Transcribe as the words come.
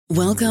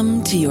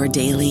Welcome to your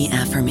daily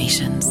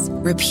affirmations.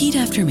 Repeat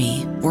after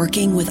me.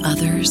 Working with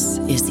others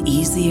is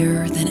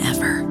easier than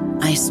ever.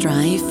 I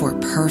strive for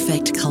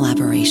perfect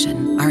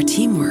collaboration. Our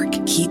teamwork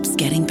keeps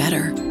getting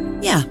better.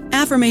 Yeah,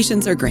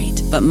 affirmations are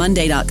great, but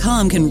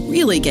Monday.com can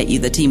really get you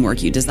the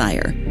teamwork you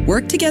desire.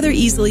 Work together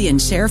easily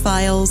and share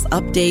files,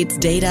 updates,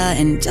 data,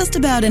 and just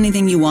about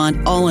anything you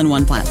want all in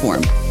one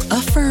platform.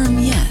 Affirm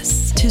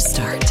yes to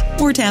start,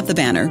 or tap the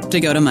banner to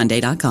go to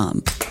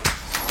Monday.com.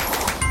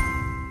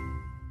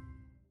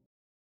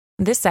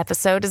 This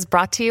episode is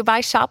brought to you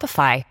by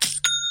Shopify.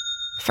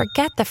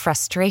 Forget the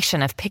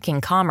frustration of picking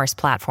commerce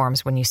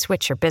platforms when you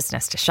switch your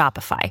business to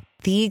Shopify,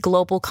 the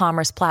global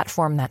commerce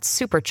platform that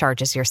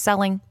supercharges your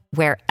selling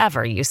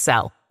wherever you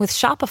sell. With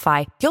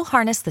Shopify, you'll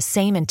harness the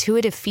same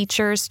intuitive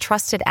features,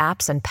 trusted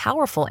apps, and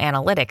powerful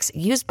analytics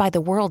used by the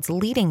world's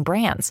leading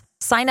brands.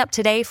 Sign up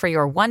today for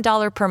your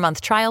 $1 per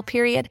month trial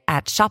period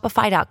at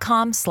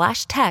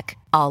shopify.com/tech,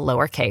 all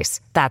lowercase.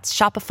 That's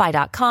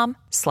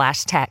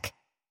shopify.com/tech.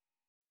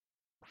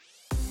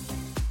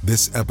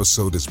 This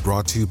episode is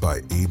brought to you by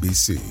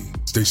ABC.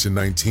 Station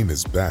 19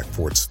 is back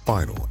for its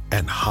final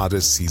and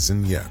hottest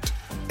season yet.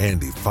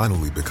 Andy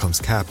finally becomes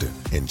captain,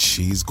 and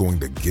she's going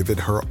to give it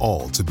her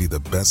all to be the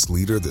best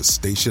leader the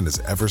station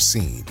has ever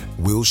seen.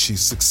 Will she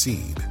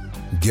succeed?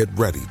 Get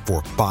ready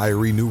for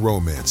fiery new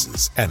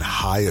romances and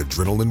high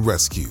adrenaline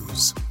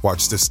rescues.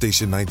 Watch the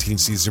Station 19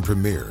 season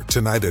premiere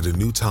tonight at a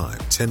new time,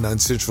 10/9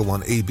 Central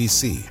on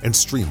ABC, and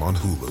stream on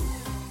Hulu.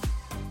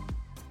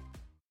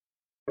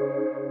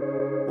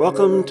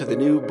 Welcome to the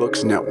New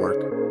Books Network.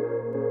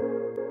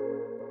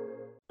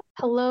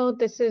 Hello,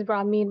 this is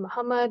Ramin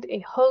Muhammad,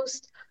 a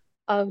host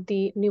of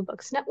the New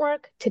Books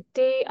Network.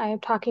 Today, I am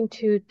talking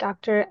to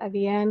Dr.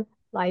 Eviane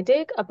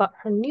Leidig about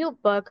her new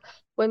book,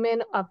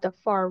 Women of the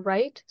Far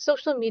Right,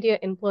 Social Media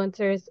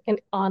Influencers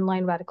and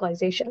Online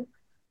Radicalization.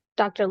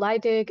 Dr.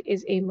 Leidig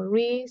is a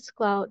Marie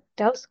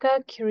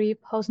Sklodowska-Curie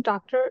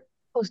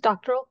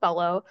postdoctoral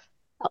fellow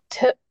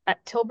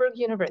at Tilburg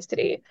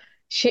University.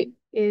 She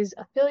is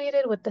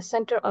affiliated with the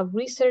Center of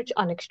Research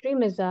on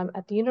Extremism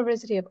at the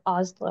University of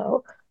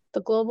Oslo,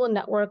 the Global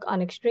Network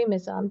on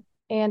Extremism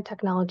and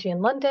Technology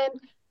in London,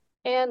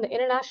 and the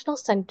International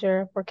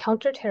Center for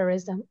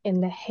Counterterrorism in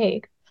The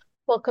Hague.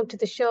 Welcome to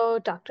the show,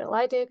 Dr.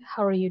 Leidig.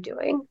 How are you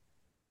doing?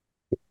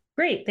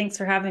 Great. Thanks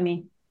for having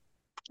me.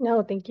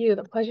 No, thank you.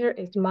 The pleasure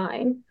is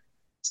mine.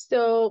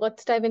 So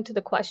let's dive into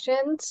the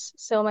questions.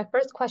 So my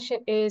first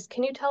question is,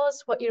 can you tell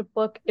us what your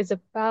book is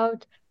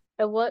about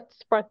and what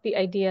sparked the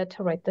idea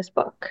to write this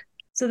book?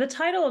 So the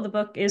title of the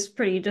book is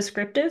pretty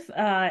descriptive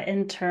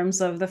in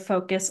terms of the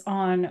focus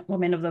on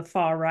women of the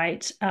far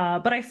right,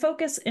 but I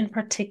focus in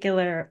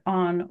particular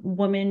on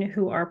women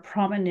who are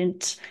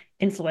prominent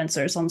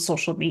influencers on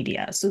social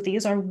media. So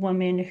these are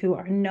women who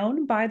are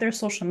known by their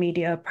social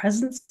media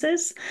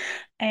presences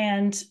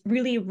and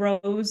really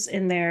rose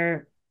in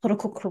their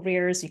political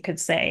careers, you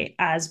could say,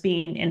 as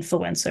being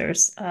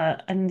influencers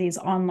in these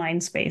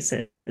online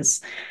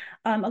spaces.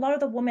 A lot of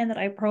the women that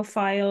I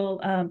profile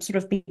sort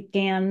of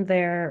began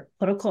their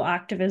political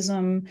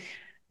activism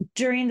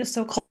during the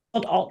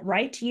so-called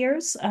alt-right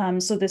years.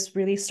 So this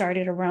really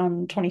started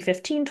around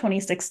 2015,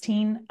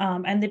 2016,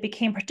 and they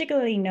became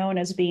particularly known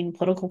as being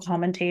political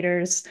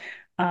commentators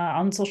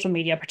on social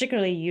media,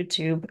 particularly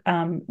YouTube,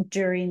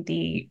 during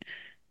the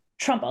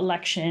Trump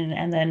election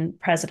and then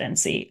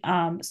presidency.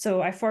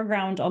 So I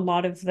foreground a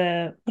lot of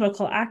the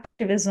political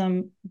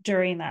activism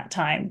during that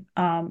time.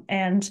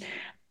 And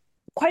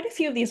quite a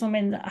few of these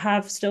women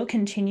have still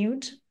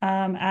continued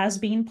as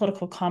being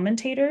political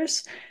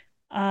commentators.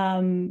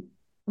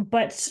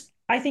 But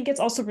I think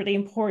it's also really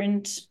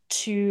important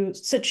to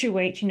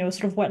situate,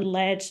 sort of what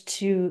led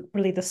to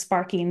really the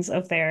sparkings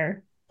of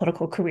their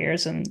political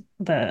careers in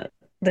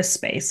this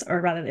space, or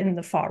rather in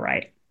the far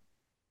right.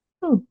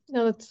 No,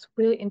 that's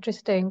really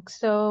interesting.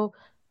 So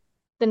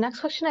the next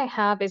question I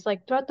have is,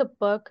 throughout the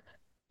book,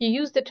 you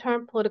use the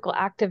term political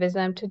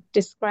activism to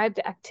describe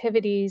the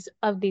activities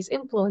of these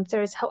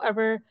influencers.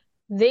 However,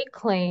 they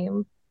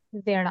claim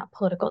they're not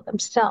political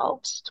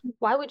themselves.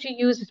 Why would you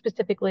use a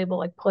specific label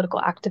like political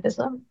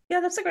activism? Yeah,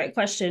 that's a great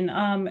question.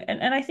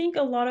 And I think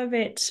a lot of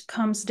it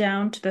comes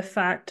down to the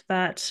fact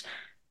that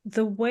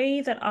the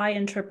way that I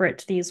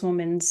interpret these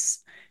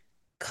women's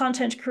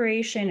content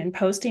creation and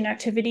posting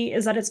activity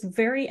is that it's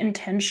very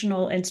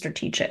intentional and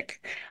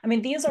strategic. I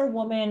mean, these are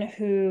women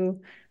who,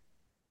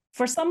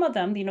 for some of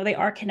them, they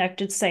are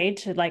connected, say,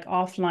 to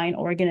offline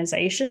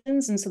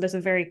organizations. And so there's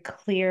a very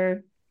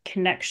clear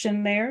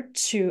connection there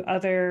to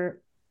other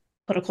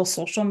political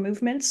social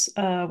movements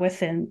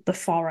within the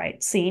far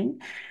right scene.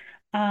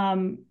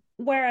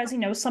 Whereas,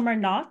 some are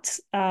not.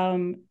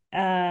 And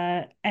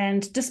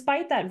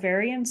despite that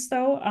variance,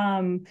 though,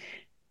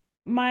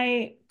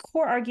 my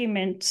core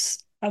argument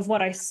of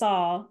what I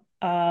saw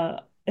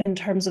in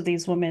terms of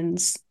these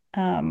women's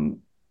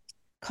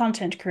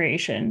content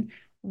creation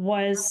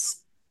was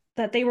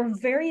that they were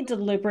very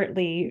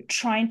deliberately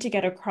trying to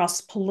get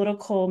across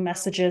political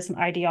messages and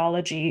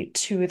ideology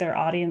to their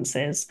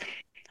audiences,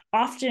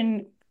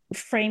 often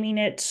framing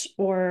it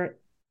or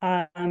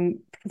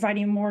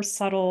providing more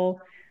subtle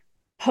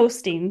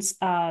postings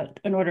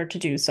in order to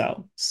do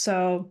so.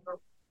 So,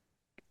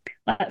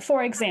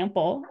 for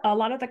example, a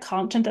lot of the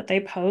content that they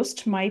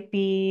post might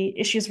be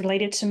issues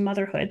related to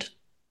motherhood.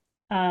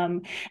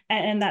 And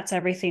that's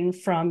everything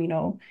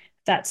from,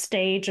 that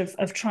stage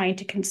of trying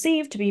to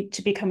conceive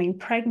to becoming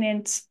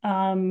pregnant,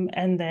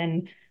 and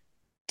then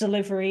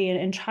delivery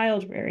and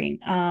child rearing,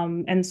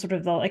 and sort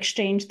of they'll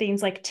exchange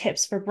things like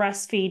tips for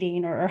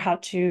breastfeeding or how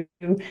to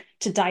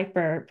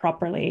diaper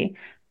properly.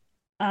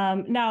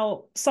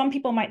 Now, some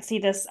people might see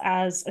this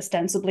as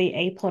ostensibly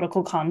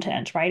apolitical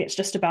content, right? It's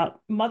just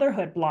about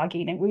motherhood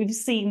blogging, and we've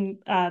seen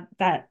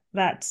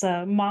that's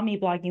mommy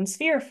blogging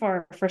sphere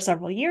for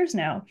several years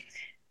now.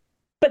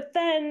 But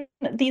then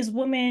these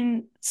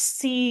women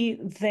see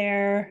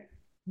their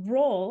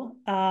role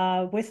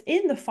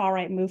within the far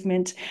right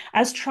movement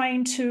as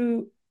trying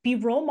to be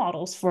role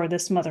models for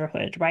this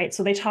motherhood, right?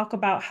 So they talk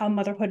about how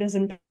motherhood is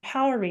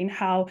empowering,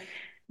 how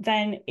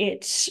then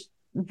it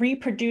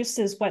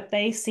reproduces what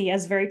they see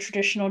as very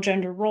traditional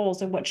gender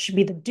roles and what should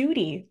be the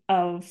duty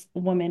of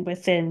women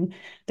within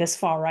this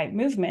far right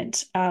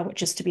movement,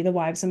 which is to be the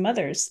wives and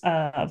mothers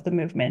of the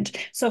movement.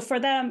 So for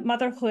them,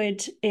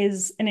 motherhood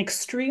is an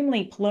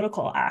extremely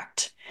political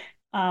act.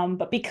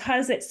 But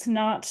because it's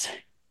not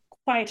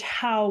quite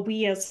how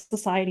we as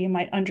society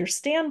might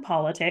understand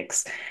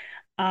politics,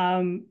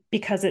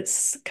 because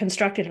it's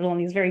constructed along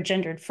these very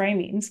gendered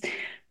framings,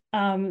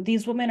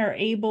 these women are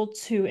able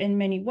to, in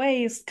many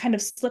ways, kind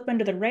of slip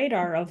under the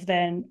radar of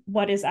then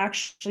what is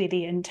actually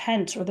the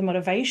intent or the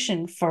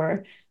motivation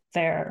for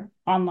their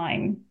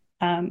online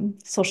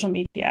social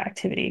media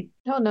activity.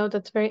 No,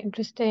 that's very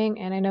interesting,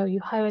 and I know you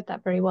highlight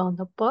that very well in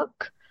the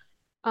book.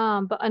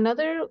 But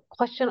another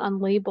question on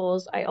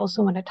labels I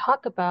also want to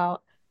talk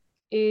about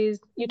is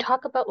you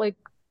talk about like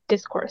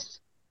discourse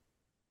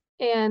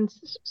and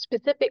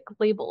specific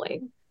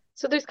labeling.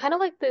 So there's kind of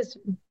like this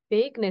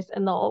vagueness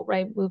in the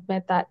alt-right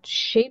movement that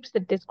shapes the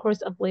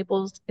discourse of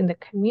labels in the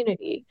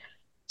community.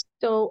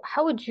 So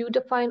how would you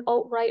define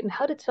alt-right, and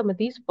how did some of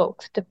these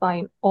folks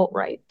define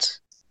alt-right?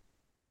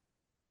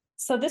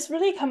 So this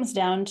really comes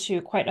down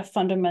to quite a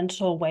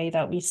fundamental way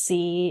that we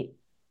see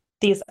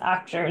these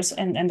actors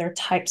and their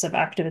types of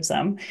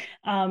activism.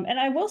 And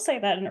I will say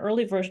that an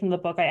early version of the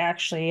book, I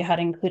actually had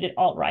included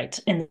alt-right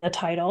in the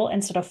title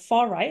instead of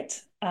far-right.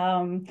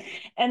 And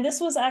this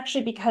was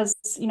actually because,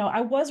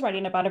 I was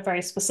writing about a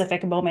very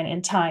specific moment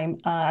in time,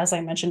 as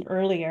I mentioned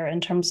earlier,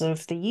 in terms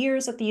of the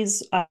years that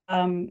these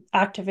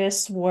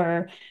activists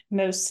were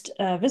most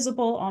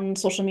visible on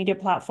social media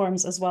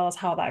platforms, as well as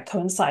how that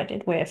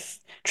coincided with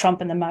Trump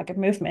and the MAGA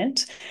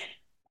movement.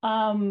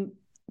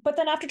 But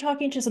then after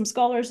talking to some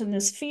scholars in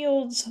this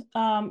field,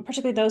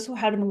 particularly those who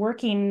had been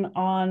working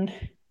on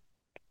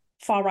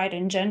far right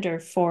and gender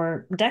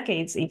for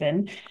decades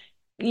even,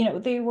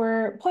 they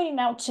were pointing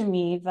out to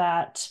me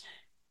that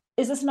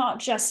is this not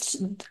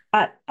just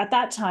at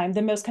that time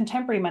the most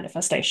contemporary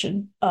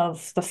manifestation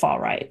of the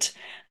far right?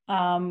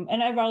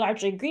 And I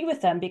largely agreed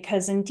with them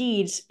because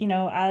indeed,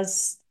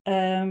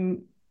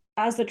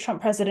 as the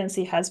Trump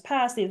presidency has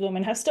passed, these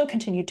women have still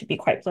continued to be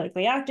quite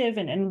politically active,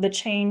 and the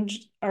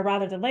change, or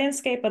rather the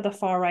landscape of the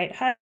far right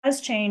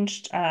has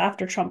changed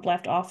after Trump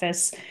left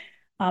office.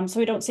 So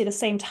we don't see the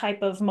same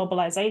type of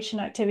mobilization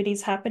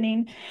activities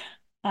happening.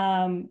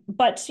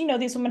 But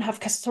these women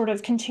have sort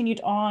of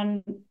continued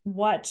on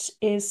what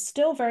is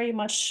still very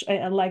much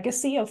a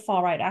legacy of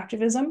far right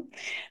activism,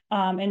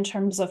 in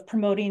terms of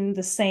promoting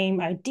the same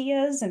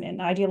ideas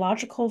and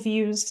ideological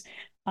views,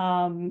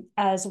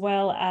 as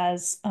well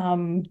as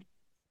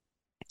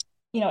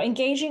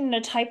engaging in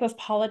a type of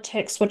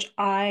politics which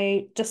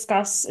I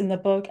discuss in the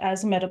book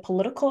as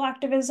metapolitical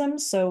activism.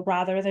 So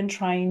rather than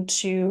trying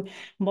to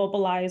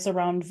mobilize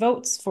around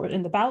votes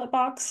in the ballot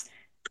box,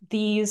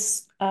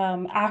 these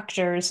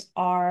actors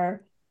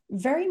are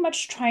very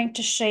much trying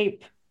to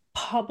shape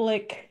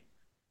public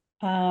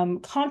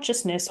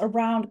consciousness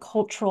around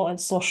cultural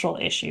and social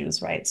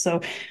issues, right?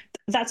 So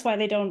that's why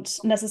they don't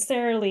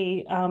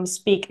necessarily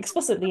speak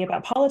explicitly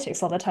about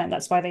politics all the time.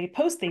 That's why they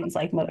post things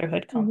like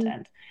motherhood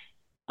content,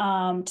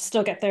 to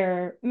still get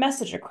their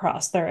message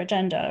across, their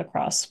agenda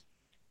across.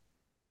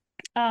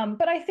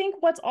 But I think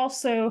what's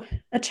also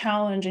a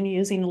challenge in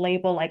using a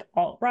label like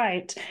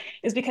alt-right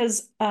is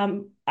because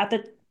at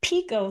the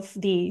peak of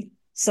the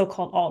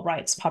so-called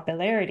alt-right's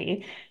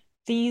popularity,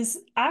 these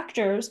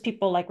actors,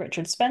 people like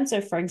Richard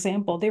Spencer, for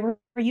example, they were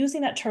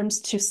using that terms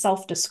to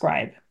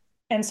self-describe.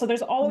 And so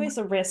there's always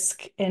a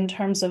risk in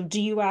terms of, do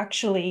you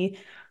actually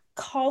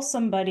call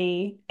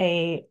somebody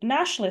a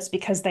nationalist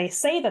because they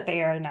say that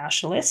they are a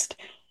nationalist?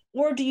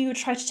 Or do you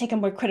try to take a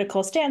more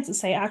critical stance and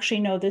say,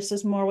 actually, no, this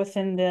is more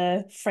within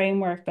the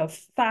framework of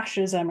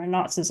fascism or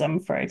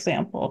Nazism, for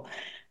example?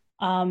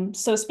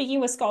 So speaking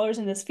with scholars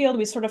in this field,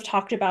 we sort of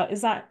talked about,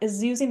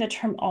 is using the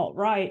term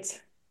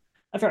alt-right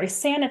a very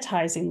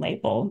sanitizing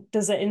label?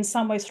 Does it in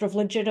some way sort of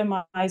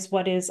legitimize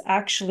what is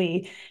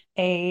actually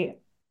a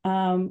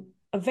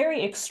a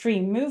very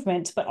extreme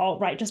movement, but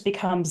alt-right just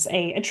becomes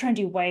a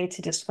trendy way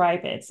to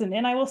describe it.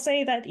 And I will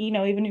say that,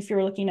 even if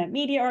you're looking at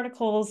media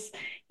articles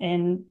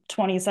in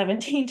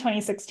 2017,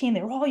 2016,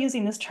 they were all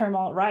using this term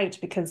alt-right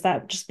because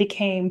that just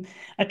became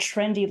a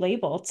trendy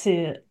label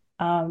to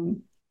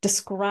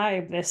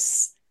describe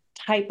this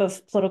type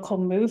of political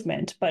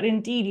movement. But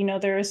indeed,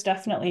 there is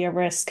definitely a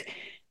risk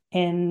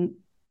in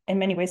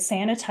many ways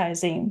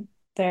sanitizing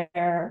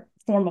their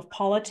form of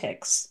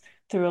politics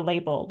through a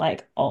label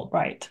like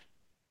alt-right.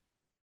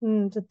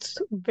 That's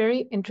very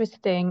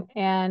interesting.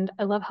 And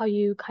I love how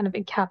you kind of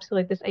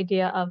encapsulate this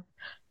idea of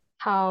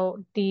how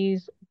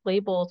these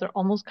labels are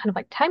almost kind of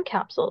like time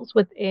capsules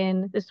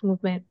within this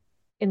movement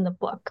in the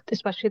book,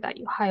 especially that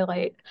you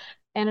highlight.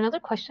 And another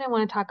question I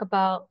want to talk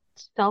about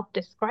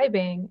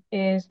self-describing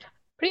is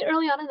pretty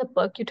early on in the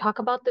book, you talk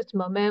about this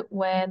moment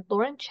when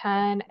Lauren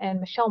Chen and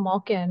Michelle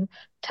Malkin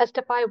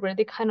testify where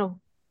they kind of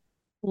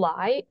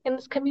lie in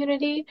this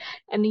community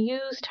and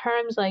use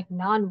terms like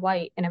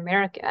non-white and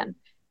American.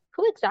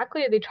 Who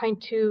exactly are they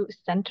trying to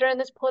center in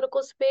this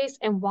political space,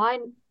 and why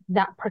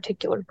that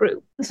particular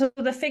group? So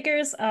the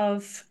figures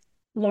of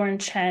Lauren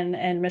Chen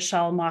and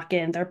Michelle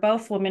Malkin, they're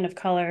both women of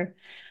color.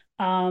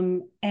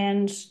 And,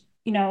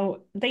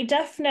 they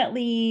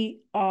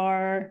definitely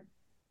are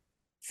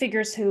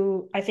figures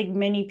who I think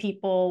many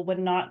people would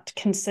not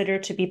consider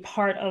to be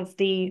part of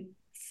the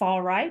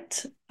far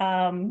right.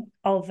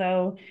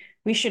 Although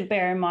we should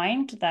bear in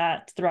mind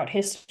that throughout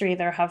history,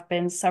 there have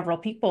been several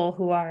people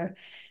who are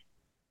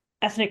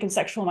ethnic and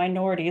sexual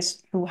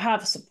minorities who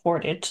have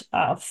supported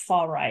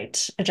far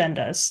right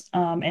agendas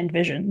and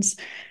visions.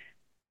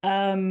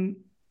 Um,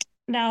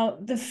 Now,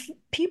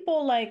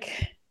 people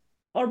like,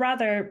 or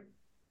rather,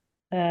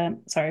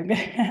 sorry,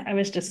 I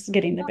was just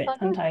getting a No, it's bit all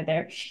good. tongue-tied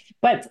there.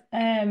 But,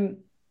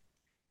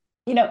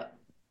 you know,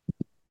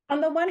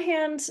 on the one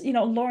hand,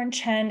 Lauren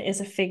Chen is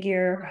a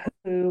figure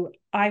who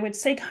I would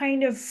say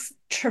kind of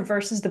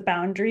traverses the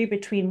boundary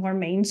between more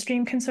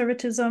mainstream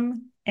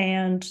conservatism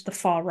and the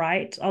far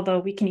right, although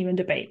we can even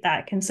debate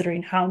that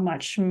considering how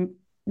much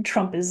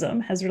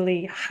Trumpism has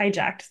really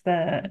hijacked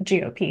the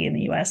GOP in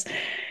the US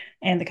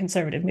and the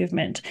conservative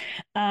movement.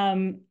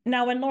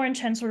 Now, when Lauren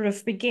Chen sort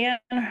of began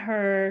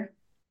her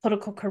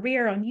political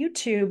career on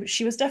YouTube,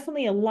 she was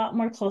definitely a lot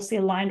more closely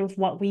aligned with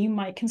what we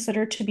might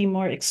consider to be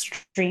more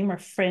extreme or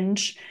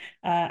fringe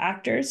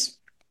actors.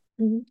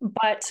 Mm-hmm.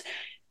 But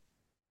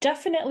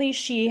definitely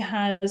she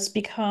has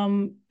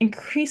become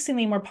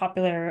increasingly more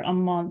popular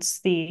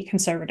amongst the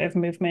conservative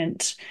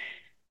movement,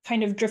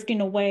 kind of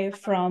drifting away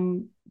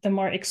from the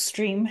more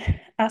extreme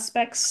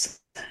aspects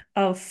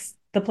of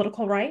the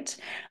political right.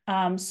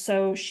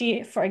 So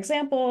she, for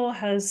example,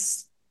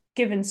 has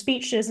given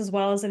speeches as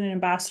well as an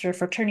ambassador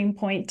for Turning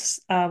Point,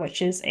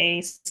 which is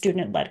a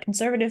student-led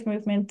conservative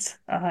movement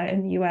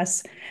in the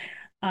US.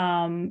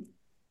 Um,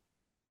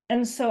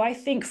 and so I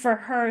think for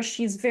her,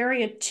 she's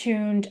very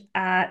attuned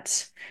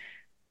at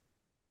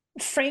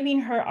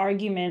framing her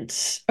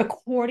argument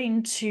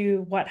according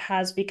to what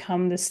has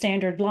become the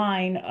standard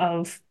line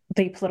of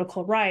the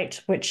political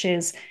right, which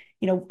is,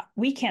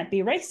 we can't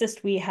be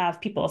racist. We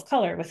have people of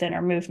color within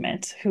our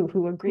movement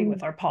who agree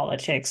with our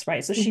politics,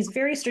 right? So she's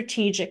very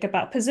strategic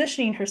about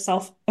positioning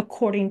herself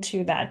according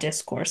to that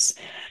discourse.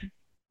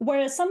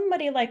 Whereas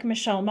somebody like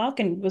Michelle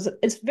Malkin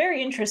it's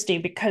very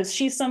interesting because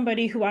she's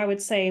somebody who I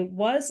would say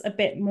was a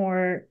bit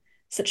more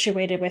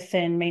situated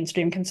within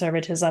mainstream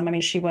conservatism. I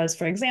mean, she was,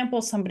 for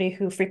example, somebody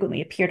who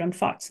frequently appeared on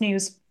Fox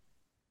News.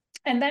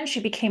 And then she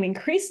became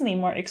increasingly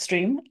more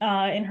extreme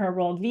in her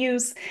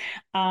worldviews,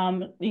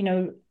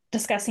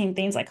 discussing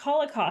things like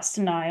Holocaust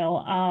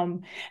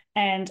denial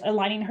and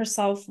aligning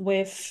herself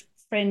with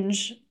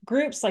fringe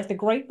groups like the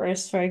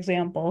Groypers, for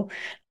example.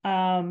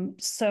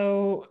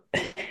 So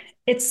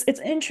it's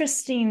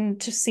interesting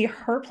to see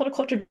her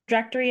political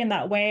trajectory in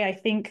that way. I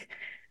think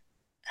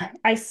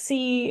I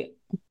see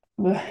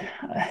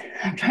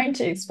I'm trying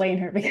to explain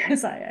her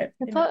because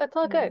It's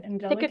all good. in a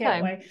Take your delicate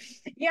time. way.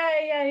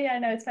 Yeah.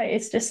 No, it's fine.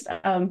 It's just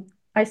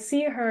I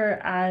see her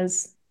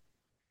as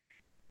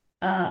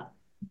uh,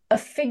 a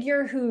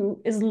figure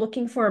who is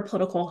looking for a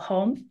political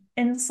home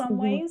in some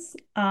Mm-hmm. ways,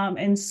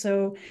 and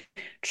so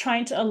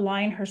trying to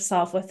align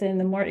herself within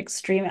the more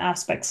extreme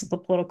aspects of the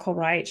political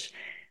right,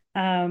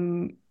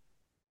 um,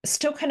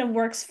 still kind of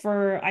works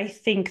for I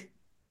think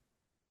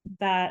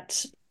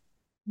that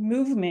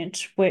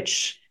movement,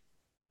 which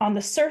on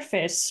the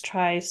surface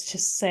tries to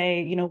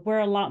say, we're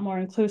a lot more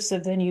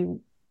inclusive than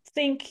you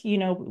think.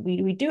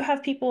 We do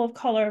have people of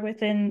color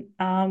within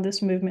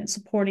this movement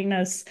supporting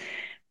us,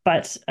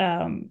 but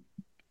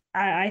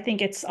I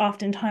think it's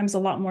oftentimes a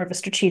lot more of a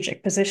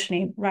strategic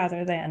positioning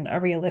rather than a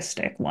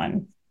realistic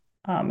one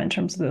in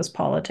terms of those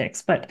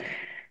politics. But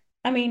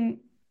I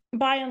mean,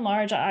 by and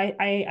large,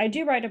 I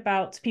do write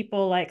about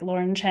people like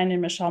Lauren Chen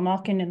and Michelle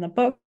Malkin in the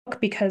book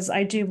because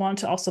I do want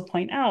to also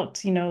point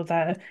out,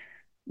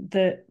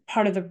 the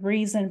part of the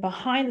reason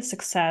behind the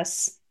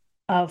success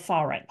of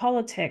far right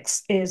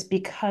politics is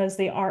because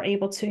they are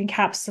able to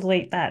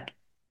encapsulate that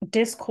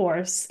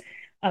discourse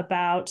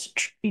about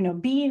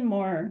being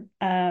more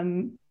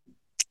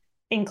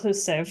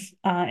inclusive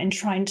and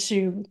trying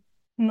to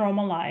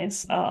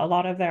normalize a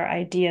lot of their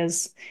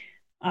ideas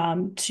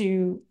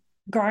to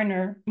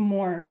garner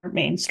more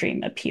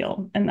mainstream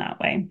appeal in that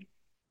way.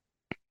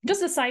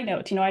 Just a side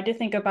note, I did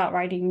think about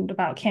writing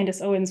about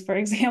Candace Owens, for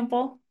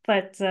example,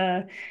 but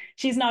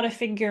she's not a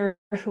figure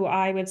who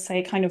I would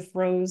say kind of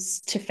rose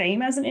to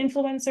fame as an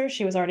influencer.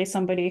 She was already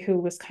somebody who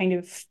was kind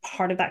of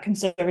part of that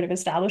conservative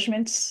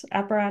establishment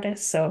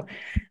apparatus. So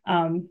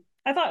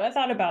I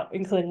thought about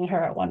including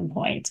her at one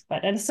point,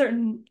 but at a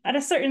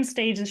certain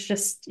stage, it's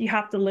just you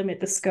have to limit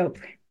the scope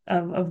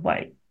of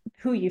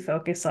who you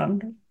focus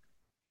on.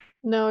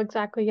 No,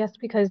 exactly. Yes,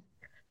 because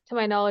to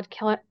my knowledge,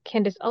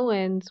 Candace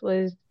Owens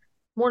was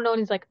more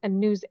known as like a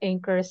news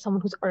anchor,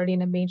 someone who's already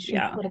in a mainstream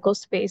Yeah. political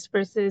space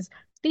versus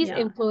these Yeah.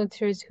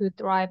 influencers who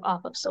thrive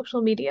off of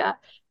social media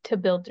to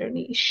build their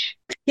niche.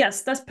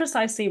 Yes, that's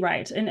precisely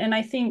right. And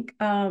I think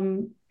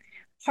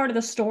part of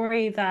the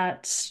story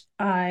that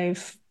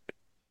I've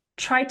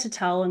tried to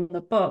tell in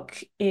the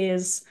book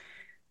is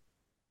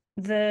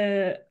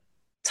the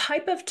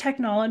type of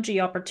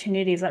technology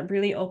opportunities that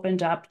really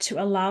opened up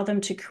to allow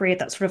them to create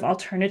that sort of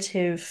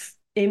alternative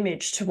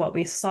image to what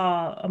we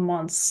saw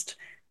amongst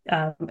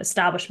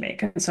establishment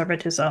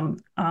conservatism,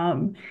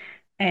 and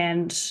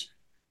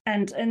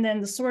and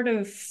then the sort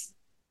of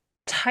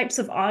types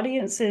of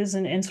audiences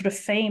and sort of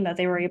fame that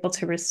they were able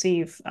to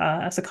receive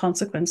as a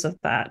consequence of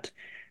that.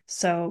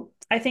 So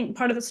I think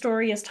part of the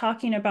story is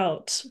talking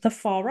about the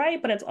far right,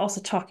 but it's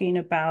also talking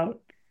about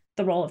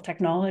the role of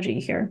technology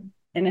here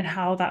and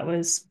how that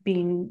was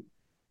being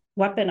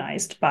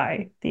weaponized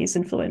by these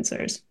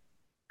influencers.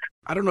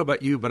 I don't know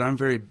about you, but I'm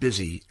very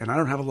busy and I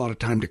don't have a lot of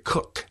time to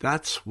cook.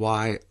 That's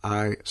why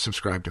I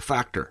subscribe to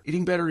Factor.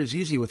 Eating better is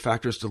easy with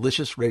Factor's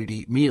delicious,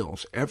 ready-to-eat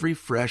meals. Every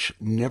fresh,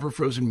 never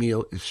frozen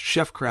meal is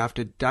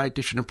chef-crafted,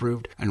 dietitian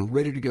approved, and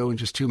ready to go in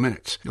just 2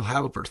 minutes. You'll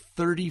have over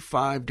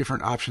 35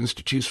 different options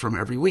to choose from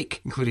every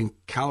week, including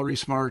Calorie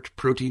Smart,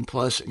 Protein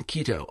Plus, and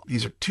Keto.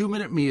 These are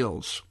 2-minute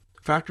meals.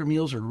 Factor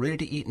meals are ready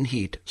to eat and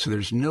heat, so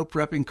there's no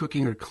prepping,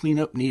 cooking, or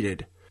cleanup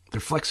needed. They're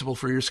flexible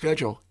for your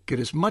schedule. Get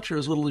as much or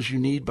as little as you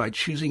need by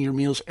choosing your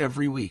meals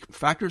every week.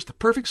 Factor is the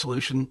perfect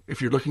solution if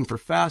you're looking for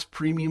fast,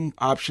 premium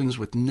options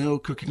with no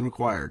cooking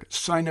required.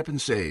 Sign up and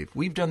save.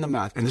 We've done the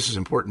math, and this is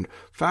important.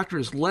 Factor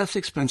is less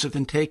expensive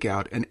than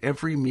takeout, and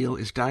every meal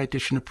is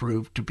dietitian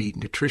approved to be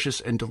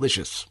nutritious and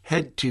delicious.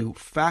 Head to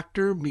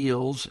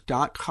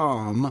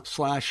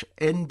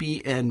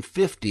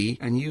factormeals.com/NBN50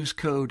 and use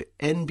code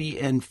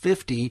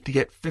NBN50 to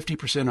get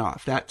 50%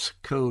 off. That's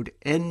code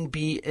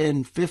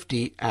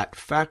NBN50 at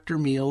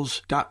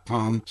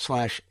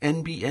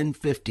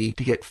factormeals.com/NBN50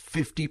 to get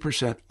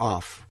 50%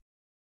 off.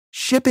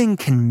 Shipping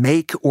can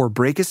make or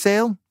break a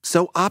sale,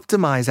 so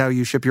optimize how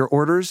you ship your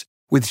orders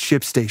with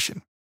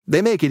ShipStation.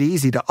 They make it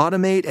easy to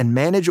automate and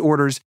manage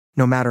orders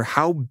no matter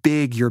how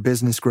big your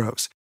business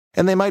grows.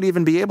 And they might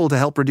even be able to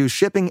help reduce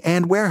shipping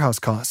and warehouse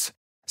costs.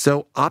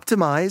 So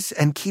optimize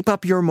and keep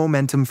up your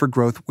momentum for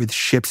growth with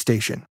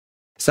ShipStation.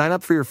 Sign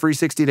up for your free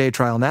 60-day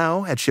trial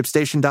now at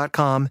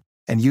ShipStation.com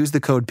and use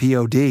the code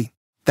POD.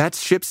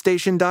 That's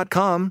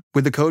ShipStation.com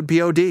with the code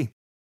POD.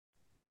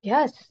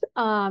 Yes,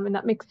 and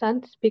that makes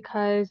sense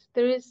because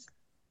there is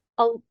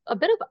a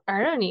bit of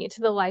irony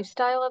to the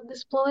lifestyle of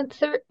these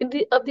influencers.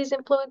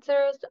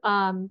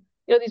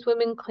 These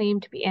women claim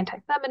to be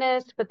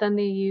anti-feminist, but then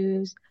they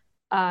use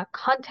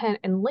content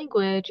and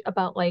language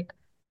about like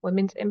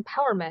women's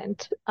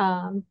empowerment,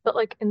 but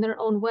like in their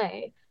own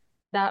way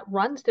that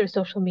runs their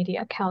social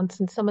media accounts.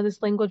 And some of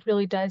this language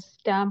really does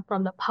stem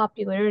from the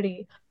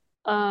popularity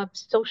of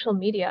social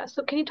media.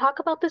 So can you talk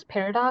about this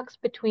paradox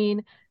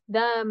between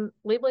them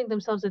labeling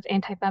themselves as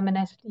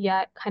anti-feminist,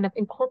 yet kind of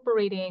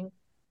incorporating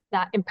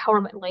that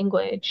empowerment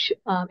language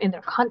in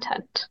their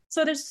content?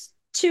 So there's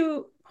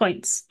 2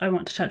 points I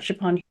want to touch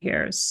upon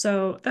here.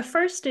 So the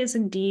first is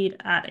indeed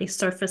at a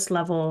surface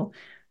level,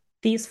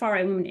 these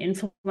far-right women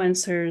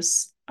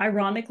influencers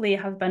ironically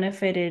have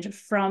benefited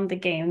from the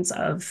gains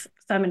of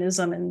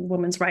feminism and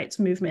women's rights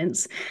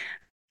movements,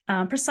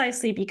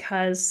 precisely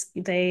because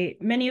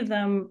many of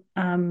them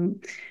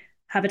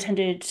have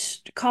attended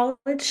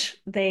college.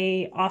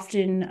 They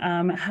often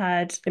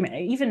had,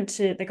 even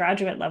to the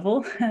graduate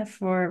level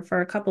for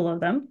a couple of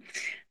them.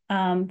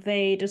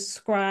 They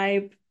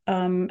describe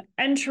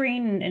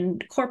entering in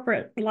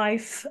corporate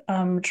life,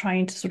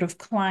 trying to sort of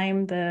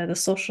climb the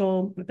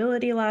social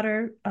mobility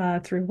ladder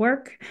through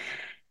work.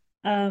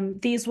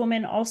 These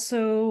women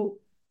also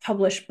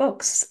publish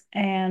books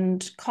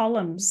and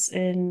columns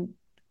in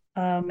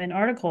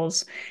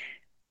articles.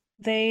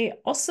 They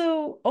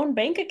also own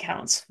bank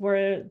accounts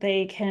where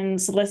they can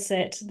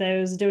solicit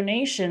those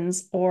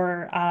donations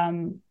or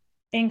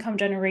income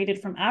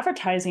generated from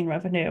advertising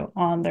revenue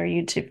on their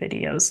YouTube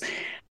videos.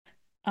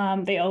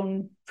 They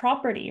own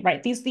property,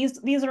 right?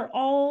 These are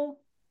all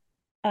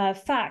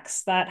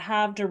facts that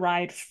have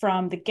derived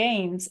from the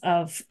gains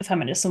of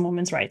feminist and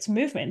women's rights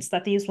movements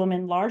that these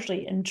women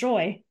largely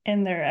enjoy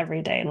in their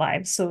everyday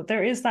lives. So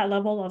there is that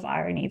level of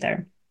irony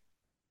there.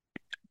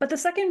 But the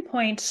second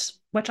point,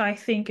 which I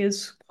think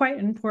is quite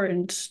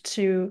important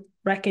to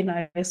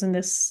recognize in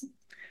this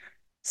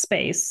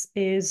space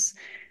is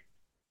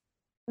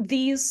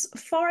these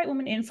far-right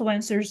women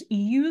influencers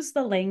use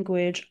the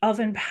language of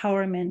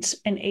empowerment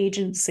and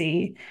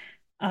agency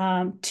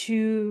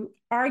to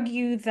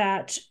argue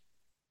that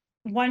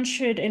one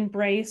should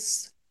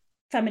embrace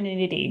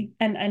femininity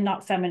and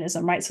not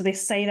feminism, right? So they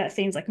say that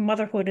things like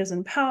motherhood is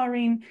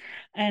empowering,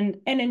 and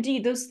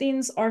indeed those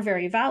things are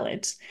very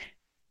valid.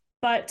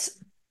 But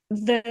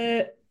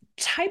the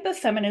type of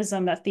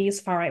feminism that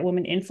these far-right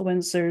women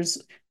influencers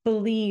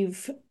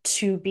believe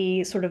to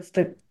be sort of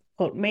the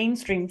quote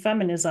mainstream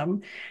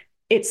feminism,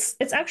 it's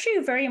actually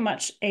very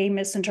much a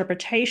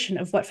misinterpretation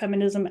of what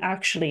feminism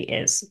actually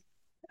is.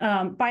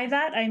 By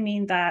that, I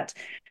mean that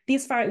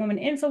these far-right women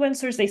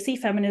influencers, they see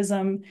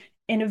feminism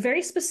in a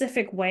very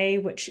specific way,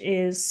 which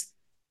is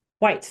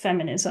white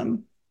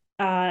feminism.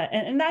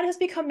 And that has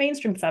become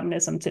mainstream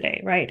feminism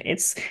today, right?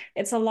 It's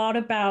a lot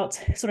about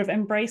sort of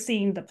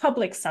embracing the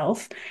public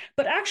self.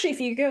 But actually,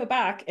 if you go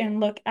back and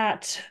look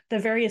at the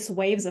various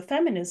waves of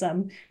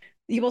feminism,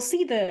 you will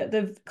see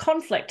the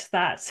conflict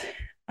that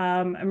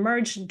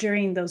emerged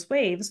during those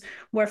waves,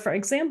 where, for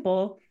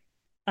example,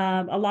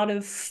 a lot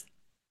of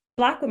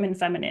Black women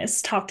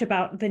feminists talked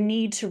about the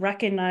need to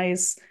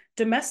recognize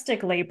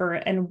domestic labor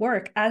and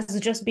work as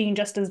just being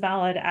just as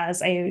valid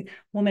as a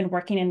woman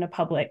working in a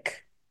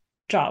public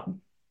job.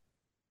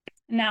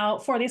 Now,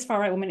 for these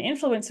far-right women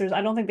influencers,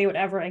 I don't think they would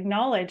ever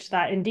acknowledge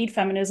that indeed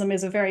feminism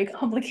is a very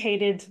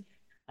complicated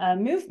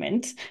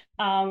movement,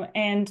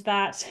 and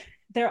that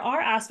there are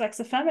aspects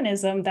of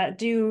feminism that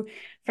do,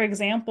 for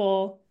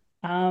example,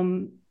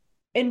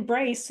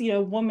 embrace,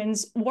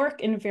 women's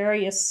work in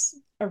various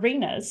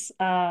arenas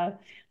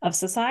of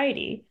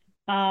society.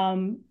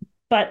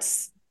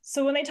 But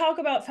so when they talk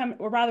about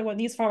or rather when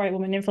these far-right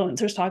women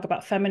influencers talk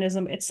about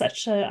feminism, it's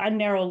such a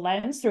narrow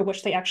lens through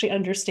which they actually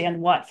understand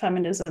what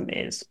feminism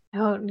is.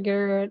 Oh,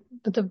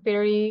 that's a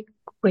very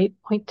great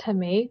point to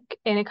make.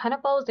 And it kind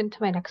of falls into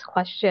my next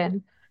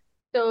question.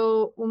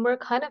 So when we're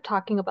kind of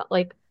talking about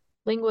like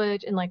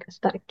language and like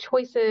aesthetic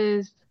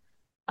choices,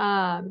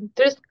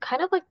 there's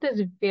kind of like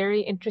this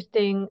very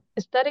interesting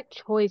aesthetic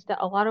choice that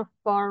a lot of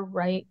far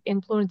right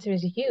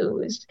influencers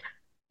use.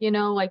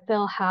 Like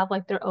they'll have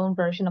like their own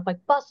version of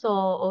like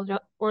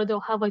Bustle, or they'll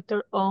have like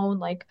their own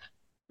like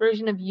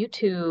version of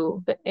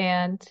YouTube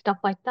and stuff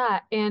like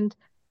that. And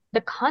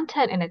the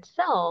content in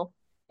itself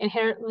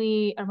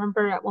inherently, I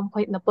remember at one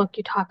point in the book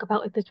you talk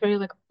about like this very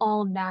like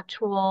all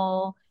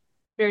natural,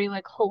 very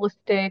like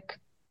holistic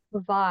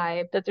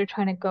vibe that they're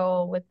trying to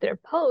go with their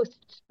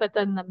posts, but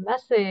then the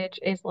message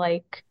is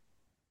like,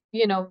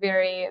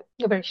 very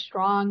very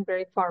strong,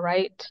 very far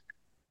right.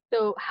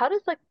 So how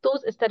does like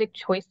those aesthetic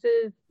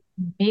choices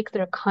make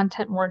their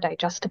content more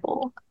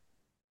digestible?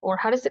 Or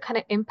how does it kind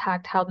of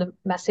impact how the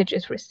message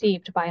is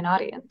received by an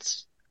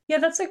audience? Yeah,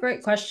 that's a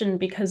great question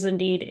because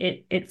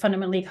indeed it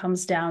fundamentally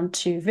comes down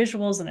to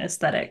visuals and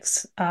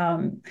aesthetics.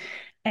 And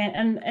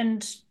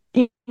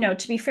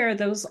to be fair,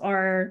 those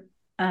are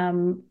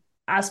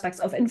aspects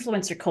of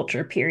influencer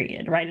culture,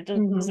 period, right? It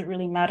doesn't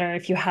really matter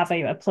if you have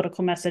a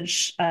political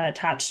message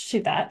attached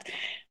to that.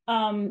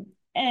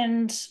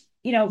 And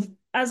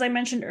as I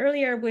mentioned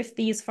earlier, with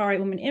these far-right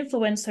women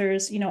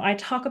influencers, I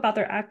talk about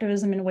their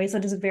activism in ways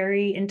that is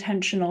very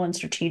intentional and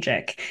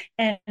strategic.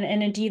 And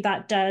indeed,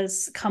 that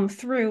does come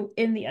through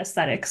in the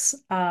aesthetics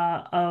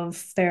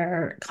of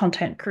their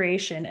content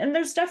creation. And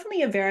there's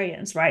definitely a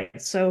variance, right?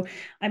 So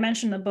I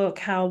mentioned in the book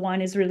how one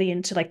is really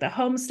into like the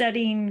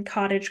homesteading,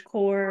 cottage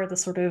core, the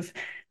sort of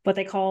what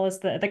they call is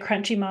the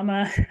crunchy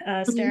mama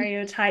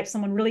stereotype,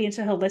 someone really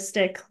into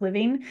holistic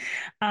living.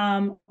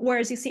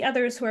 Whereas you see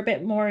others who are a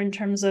bit more in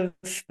terms of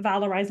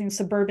valorizing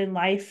suburban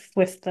life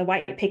with the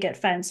white picket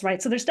fence,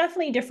 right? So there's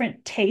definitely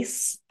different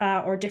tastes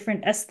or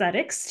different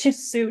aesthetics to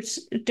suit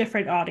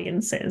different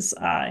audiences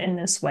in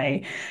this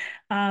way.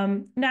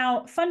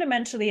 Now,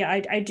 fundamentally,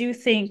 I do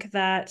think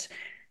that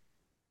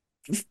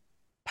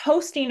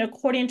posting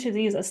according to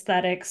these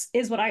aesthetics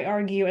is what I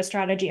argue a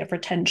strategy of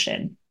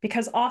retention,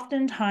 because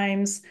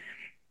oftentimes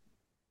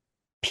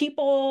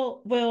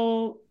people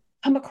will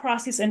come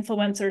across these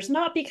influencers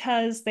not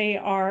because they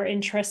are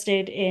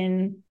interested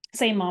in,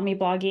 say, mommy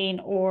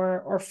blogging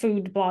or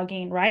food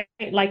blogging, right?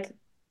 Like,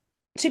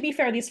 to be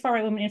fair, these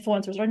far-right women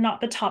influencers are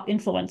not the top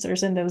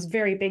influencers in those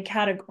very big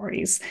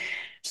categories.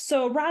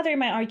 So rather,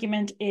 my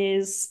argument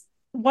is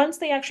once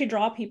they actually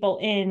draw people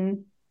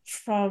in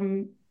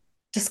from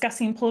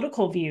discussing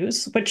political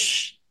views,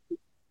 which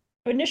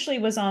initially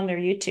was on their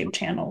YouTube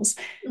channels.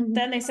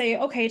 Then they say,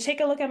 okay,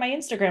 take a look at my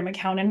Instagram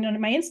account. And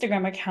on my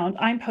Instagram account,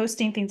 I'm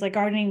posting things like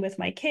gardening with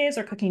my kids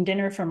or cooking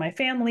dinner for my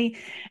family.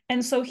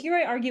 And so here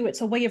I argue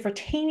it's a way of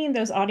retaining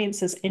those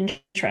audiences'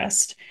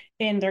 interest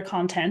in their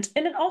content.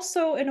 And then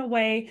also, in a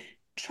way,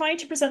 trying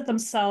to present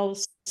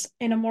themselves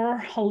in a more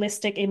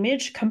holistic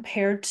image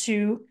compared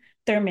to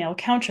their male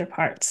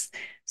counterparts.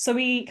 So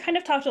we kind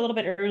of talked a little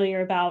bit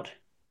earlier about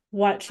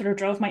what sort of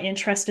drove my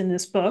interest in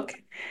this book.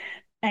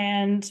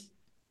 And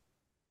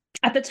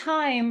at the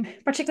time,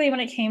 particularly when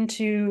it came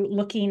to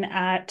looking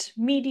at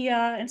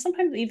media and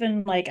sometimes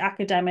even like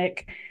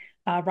academic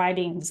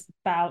writings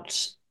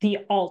about the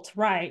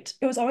alt-right,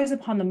 it was always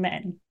upon the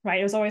men, right?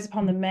 It was always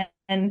upon the men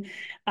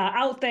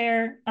out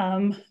there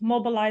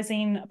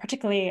mobilizing,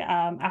 particularly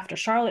after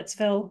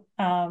Charlottesville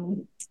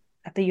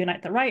at the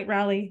Unite the Right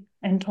rally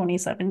in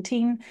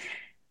 2017.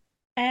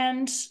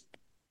 And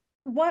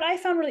what I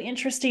found really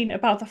interesting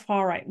about the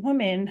far-right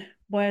women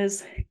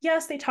was,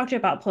 yes, they talked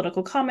about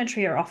political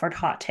commentary or offered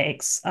hot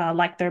takes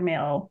like their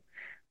male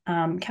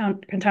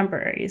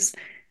contemporaries.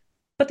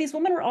 But these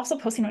women were also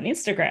posting on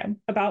Instagram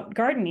about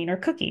gardening or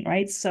cooking,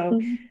 right? So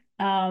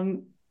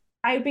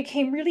I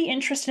became really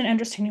interested in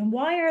understanding,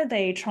 why are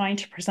they trying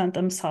to present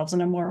themselves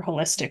in a more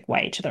holistic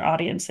way to their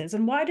audiences?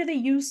 And why do they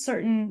use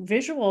certain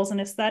visuals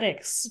and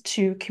aesthetics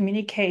to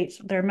communicate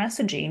their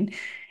messaging?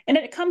 And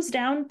it comes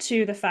down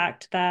to the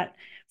fact that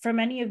for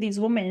many of these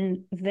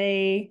women,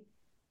 they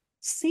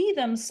see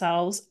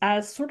themselves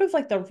as sort of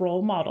like the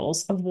role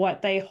models of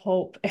what they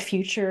hope a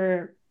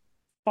future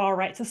far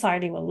right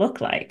society will look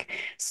like.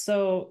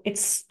 So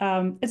it's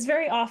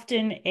very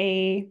often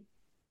a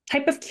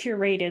type of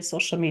curated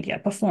social media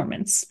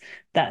performance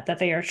that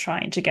they are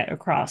trying to get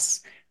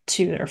across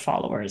to their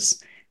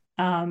followers.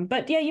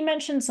 But yeah, you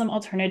mentioned some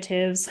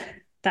alternatives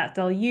that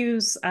they'll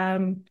use.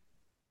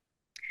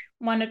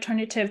 One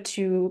alternative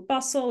to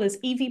Bustle is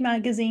Evie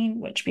magazine,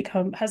 which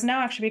has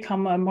now actually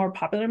become a more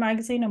popular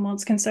magazine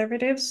amongst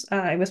conservatives.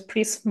 It was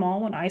pretty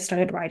small when I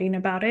started writing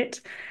about it.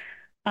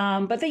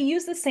 But they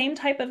use the same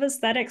type of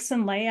aesthetics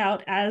and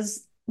layout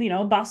as,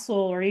 Bustle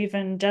or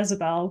even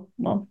Jezebel.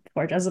 Well,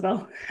 poor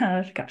Jezebel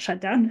got shut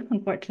down,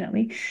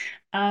 unfortunately.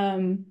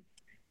 And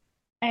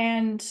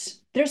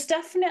there's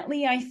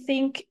definitely, I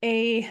think,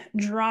 a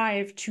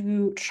drive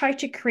to try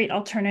to create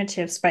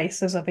alternative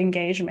spaces of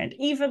engagement,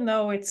 even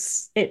though it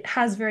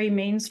has very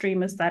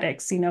mainstream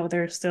aesthetics.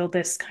 There's still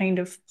this kind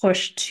of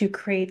push to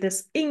create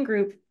this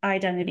in-group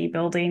identity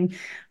building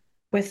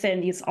within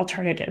these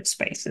alternative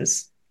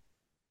spaces.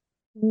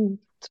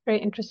 It's very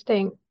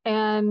interesting.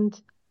 And,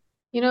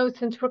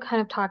 since we're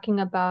kind of talking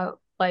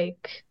about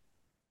like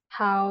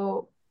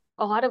how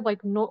a lot of like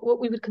what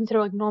we would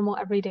consider like normal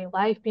everyday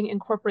life being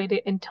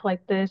incorporated into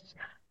like this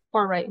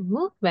far right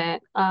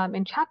movement,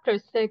 in chapter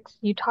 6,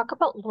 you talk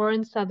about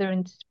Lauren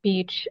Southern's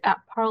speech at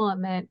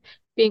Parliament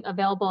being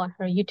available on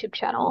her YouTube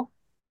channel.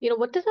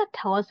 What does that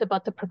tell us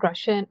about the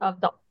progression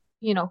of the,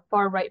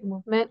 far right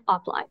movement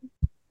offline?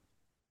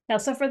 Yeah,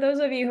 so for those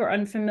of you who are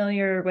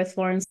unfamiliar with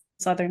Lauren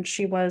Southern,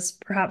 she was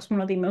perhaps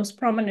one of the most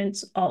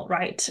prominent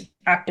alt-right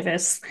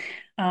activists.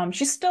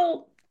 She's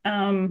still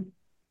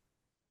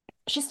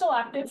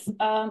active,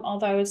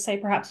 although I would say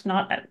perhaps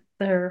not at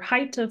their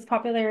height of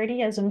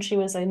popularity as when she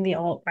was in the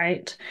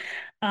alt-right.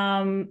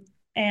 And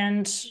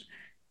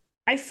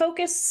I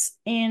focus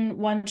in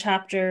one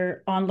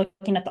chapter on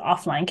looking at the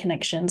offline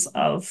connections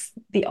of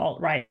the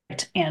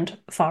alt-right and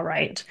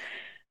far-right.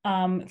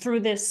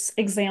 Through this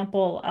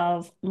example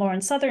of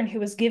Lauren Southern, who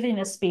was giving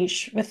a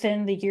speech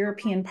within the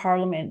European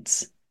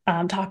Parliament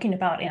talking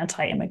about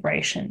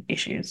anti-immigration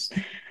issues.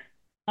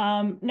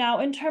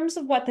 Now, in terms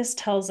of what this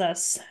tells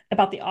us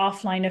about the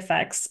offline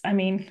effects, I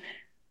mean,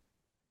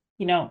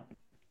 now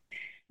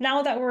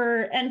that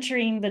we're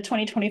entering the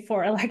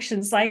 2024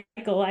 election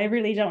cycle, I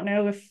really don't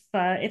know if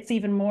it's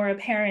even more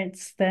apparent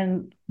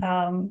than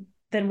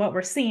what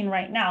we're seeing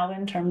right now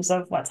in terms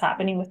of what's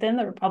happening within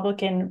the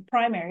Republican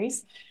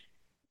primaries.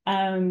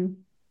 But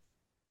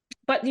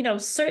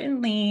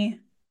certainly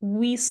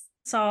we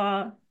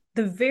saw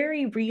the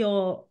very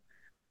real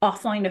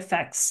offline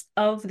effects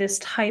of this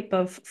type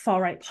of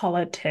far-right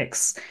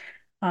politics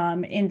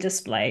in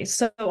display.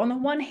 So on the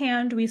one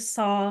hand, we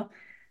saw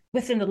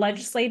within the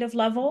legislative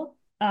level,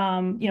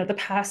 the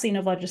passing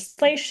of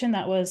legislation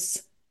that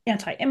was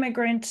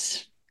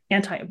anti-immigrant,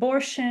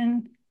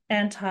 anti-abortion,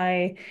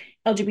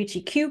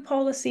 anti-LGBTQ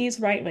policies,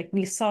 right? Like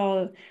we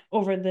saw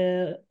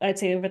I'd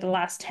say over the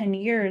last 10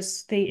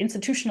 years, the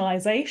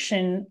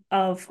institutionalization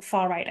of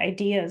far-right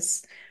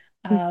ideas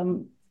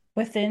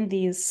within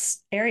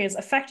these areas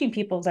affecting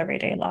people's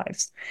everyday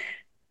lives.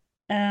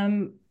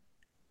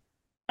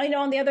 I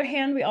know on the other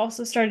hand, we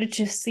also started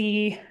to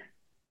see,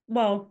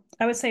 well,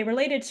 I would say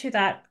related to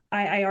that,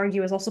 I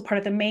argue is also part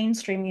of the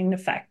mainstreaming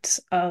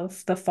effect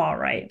of the far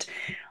right,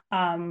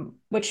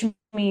 which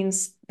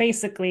means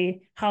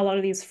basically how a lot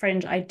of these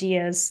fringe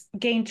ideas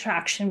gain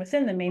traction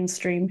within the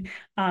mainstream,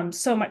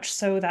 so much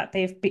so that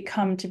they've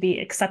become to be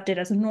accepted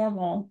as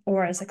normal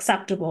or as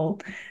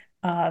acceptable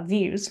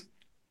views.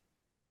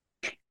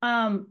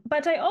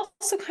 But I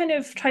also kind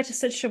of try to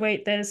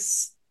situate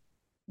this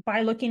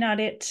by looking at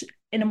it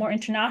in a more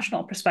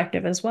international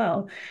perspective as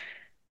well.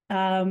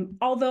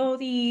 Although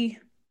the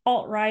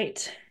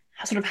alt-right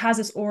sort of has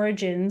its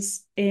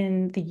origins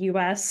in the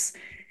US,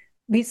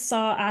 we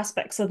saw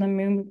aspects of the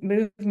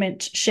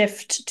movement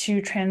shift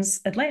to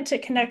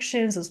transatlantic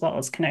connections as well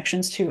as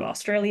connections to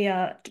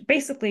Australia,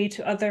 basically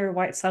to other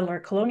white settler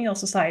colonial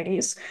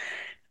societies.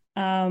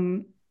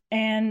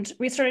 And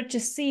we started to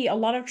see a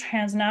lot of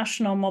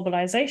transnational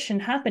mobilization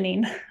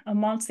happening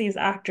amongst these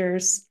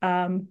actors.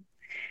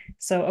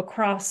 So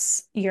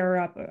across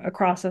Europe,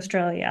 across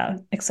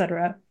Australia,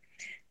 etc.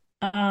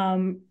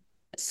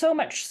 so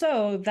much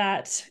so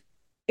that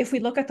if we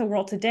look at the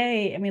world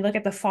today and we look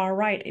at the far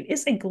right, it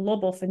is a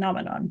global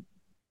phenomenon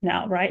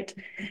now, right?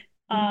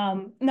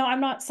 No, I'm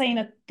not saying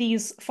that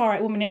these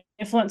far-right women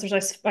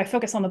influencers I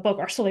focus on the book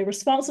are solely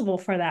responsible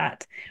for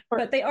that,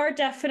 but they are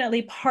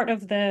definitely part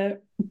of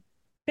the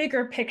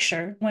bigger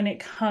picture when it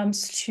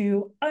comes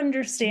to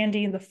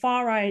understanding the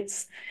far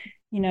right's,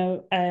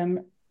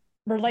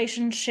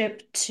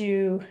 relationship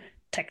to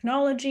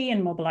technology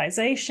and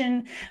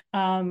mobilization,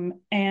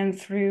 and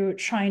through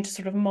trying to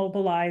sort of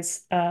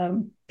mobilize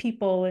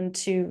people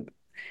into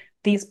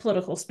these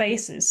political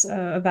spaces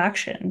of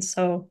action.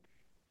 So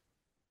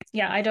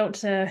yeah, I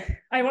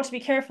want to be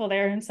careful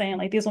there in saying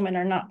like these women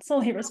are not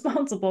solely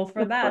responsible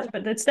for that,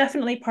 but it's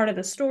definitely part of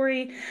the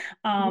story.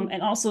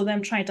 And also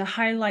them trying to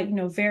highlight,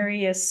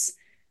 various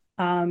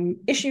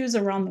issues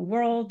around the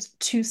world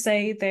to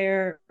say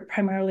they're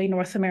primarily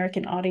North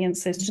American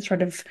audiences to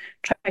sort of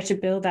try to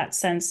build that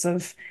sense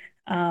of,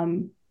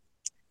 in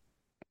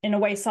a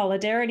way,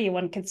 solidarity,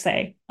 one could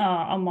say,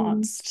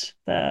 amongst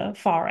the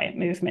far right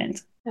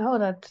movement. No,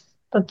 that's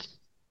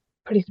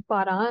pretty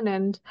spot on.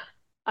 And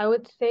I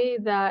would say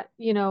that,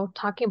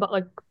 talking about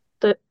like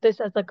this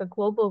as like a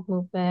global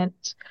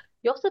movement,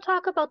 you also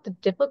talk about the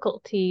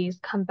difficulties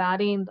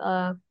combating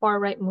the far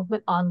right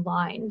movement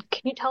online.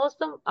 Can you tell us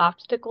some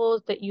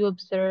obstacles that you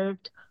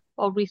observed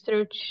while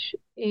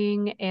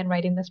researching and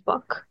writing this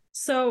book?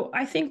 So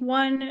I think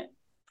one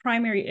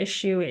primary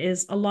issue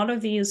is a lot of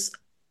these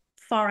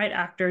far right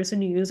actors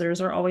and users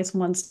are always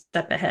one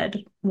step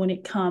ahead when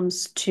it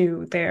comes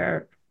to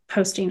their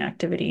posting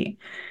activity.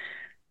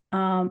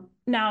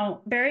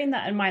 Now, bearing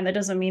that in mind, that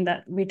doesn't mean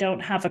that we don't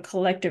have a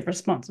collective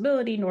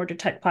responsibility, nor do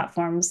tech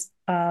platforms,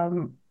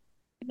 not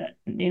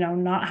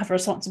have a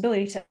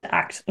responsibility to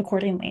act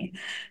accordingly.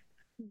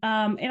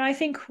 And I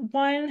think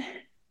one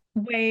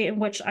way in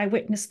which I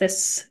witnessed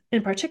this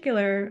in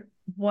particular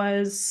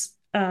was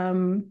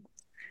during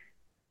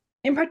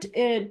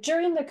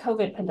the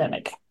COVID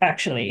pandemic,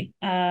 actually.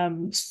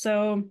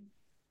 So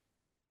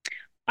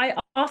I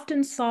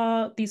often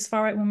saw these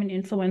far-right women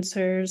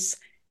influencers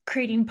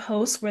creating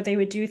posts where they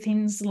would do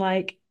things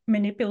like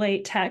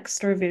manipulate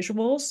text or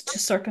visuals to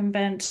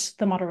circumvent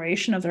the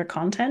moderation of their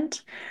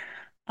content.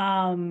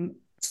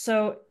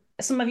 So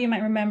some of you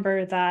might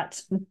remember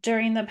that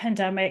during the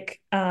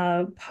pandemic,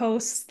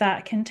 posts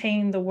that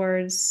contain the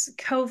words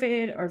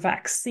COVID or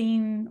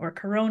vaccine or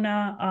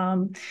corona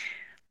on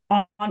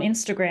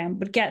Instagram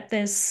would get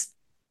this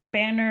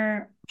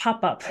banner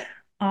pop-up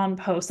on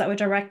posts that would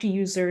direct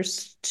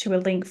users to a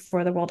link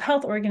for the World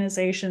Health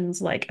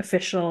Organization's like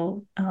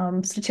official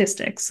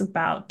statistics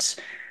about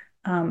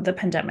the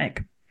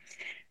pandemic.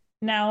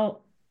 Now,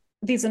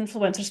 these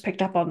influencers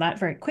picked up on that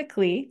very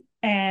quickly,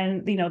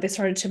 and they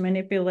started to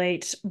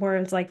manipulate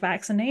words like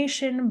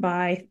vaccination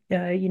by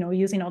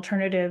using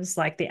alternatives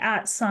like the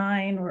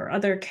 @ or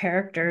other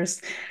characters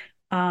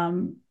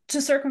to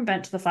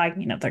circumvent the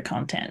flagging of their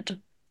content.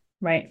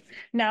 Right.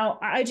 Now,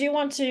 I do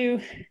want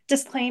to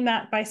disclaim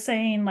that by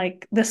saying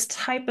like this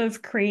type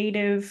of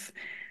creative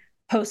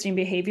posting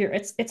behavior,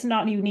 it's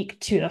not unique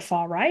to the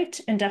far right.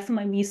 And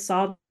definitely we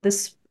saw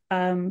this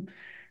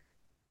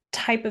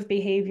type of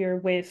behavior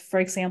with, for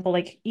example,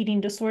 like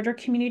eating disorder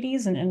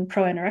communities and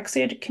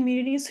pro-anorexia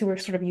communities who were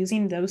sort of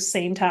using those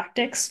same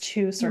tactics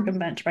to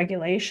circumvent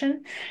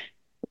regulation.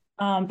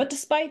 But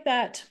despite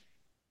that,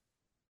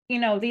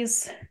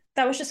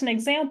 that was just an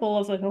example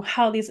of like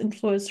how these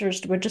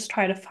influencers would just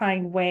try to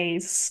find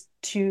ways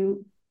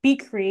to be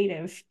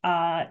creative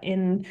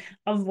in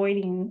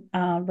avoiding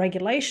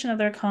regulation of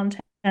their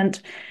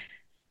content.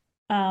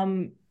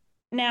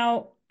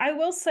 Now, I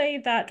will say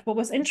that what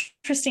was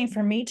interesting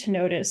for me to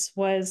notice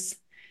was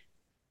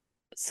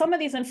some of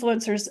these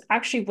influencers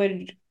actually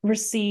would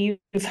receive,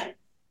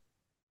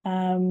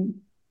 or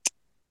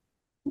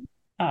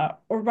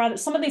rather,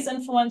 some of these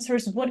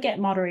influencers would get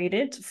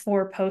moderated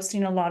for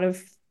posting a lot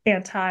of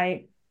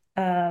anti-vax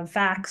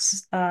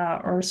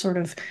or sort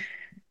of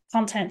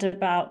content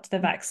about the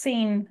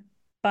vaccine,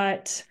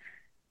 but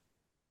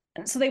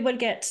so they would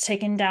get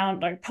taken down,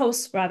 their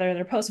posts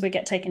would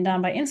get taken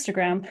down by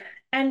Instagram.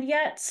 And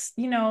yet,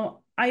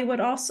 I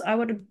would,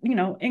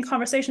 in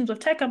conversations with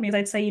tech companies,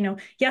 I'd say,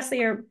 yes,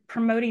 they are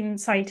promoting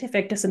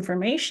scientific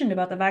disinformation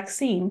about the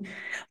vaccine,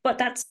 but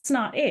that's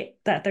not it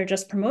that they're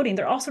just promoting.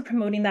 They're also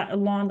promoting that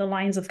along the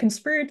lines of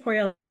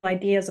conspiratorial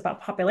ideas about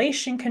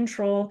population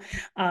control,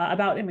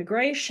 about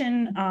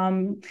immigration.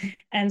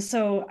 And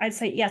so I'd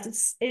say,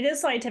 yes, it is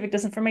scientific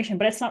disinformation,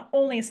 but it's not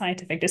only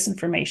scientific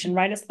disinformation,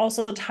 right? It's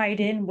also tied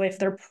in with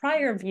their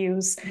prior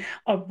views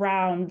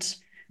around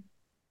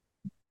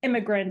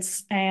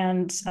immigrants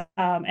and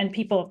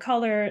people of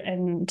color,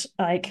 and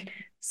like,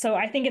 so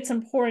I think it's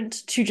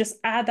important to just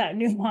add that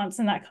nuance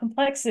and that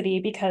complexity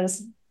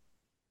because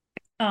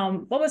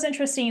what was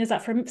interesting is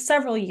that for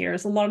several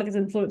years, a lot of these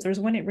influencers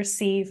wouldn't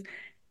receive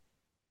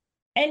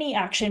any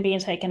action being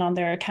taken on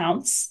their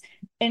accounts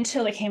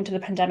until it came to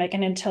the pandemic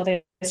and until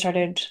they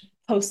started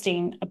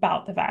posting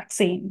about the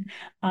vaccine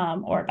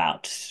or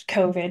about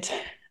COVID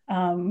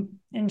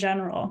in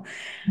general.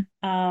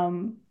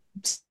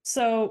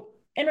 So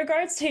in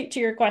regards to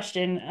your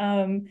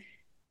question,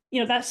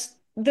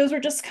 those were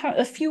just kind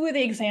of a few of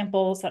the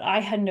examples that I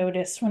had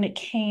noticed when it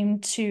came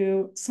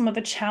to some of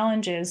the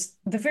challenges,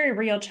 the very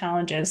real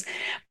challenges.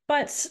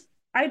 But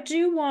I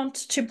do want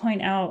to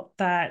point out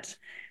that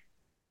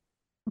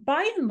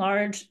by and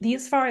large,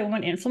 these far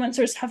right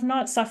influencers have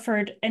not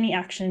suffered any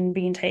action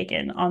being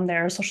taken on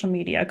their social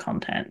media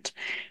content.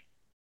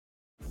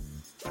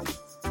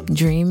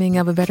 Dreaming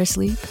of a better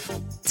sleep?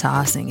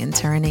 Tossing and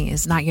turning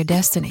is not your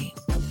destiny.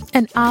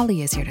 And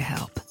Ollie is here to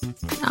help.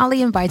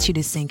 Ollie invites you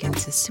to sink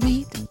into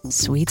sweet,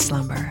 sweet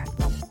slumber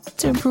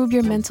to improve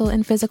your mental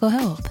and physical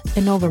health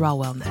and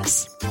overall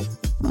wellness.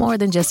 More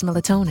than just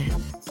melatonin,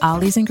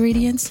 Ollie's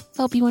ingredients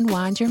help you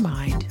unwind your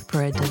mind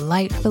for a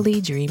delightfully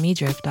dreamy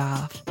drift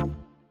off.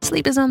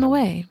 Sleep is on the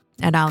way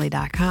at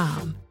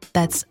Ollie.com.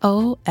 That's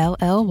OLLY.com.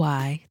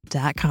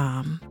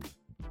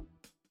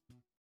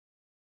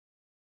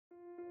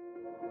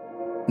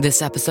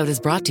 This episode is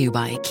brought to you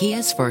by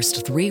Kia's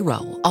first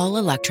 3-row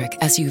all-electric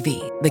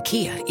SUV, the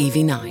Kia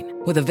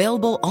EV9, with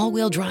available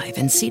all-wheel drive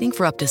and seating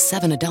for up to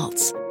 7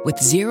 adults, with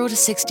 0 to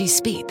 60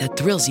 speed that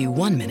thrills you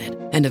 1 minute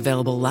and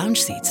available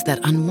lounge seats that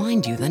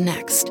unwind you the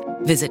next.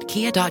 Visit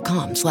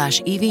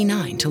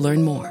kia.com/EV9 to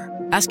learn more.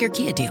 Ask your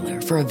Kia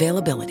dealer for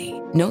availability.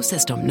 No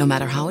system, no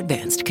matter how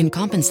advanced, can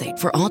compensate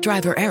for all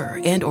driver error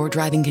and or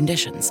driving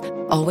conditions.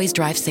 Always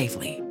drive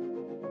safely.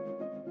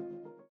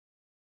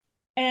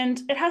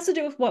 And it has to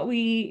do with what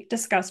we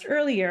discussed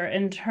earlier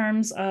in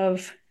terms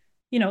of,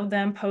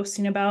 them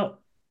posting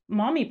about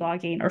mommy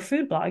blogging or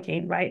food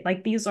blogging, right?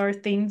 Like these are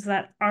things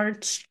that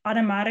aren't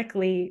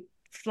automatically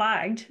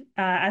flagged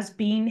as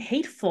being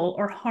hateful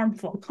or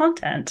harmful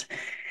content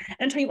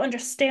until you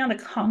understand the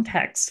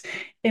context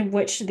in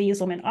which these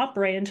women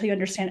operate, until you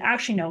understand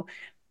actually, no,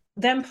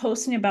 them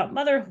posting about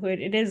motherhood,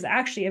 it is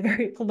actually a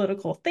very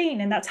political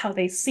thing, and that's how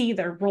they see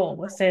their role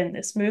within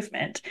this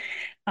movement.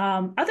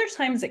 Other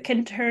times it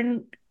can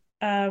turn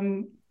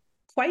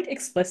quite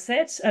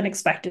explicit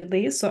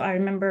unexpectedly. So I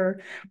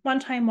remember one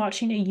time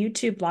watching a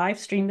YouTube live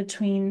stream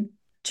between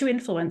two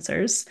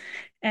influencers,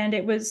 and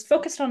it was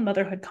focused on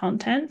motherhood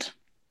content.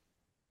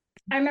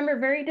 I remember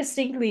very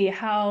distinctly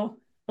how,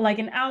 like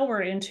an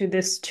hour into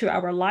this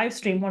 2-hour live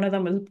stream, one of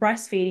them was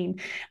breastfeeding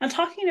and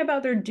talking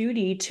about their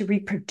duty to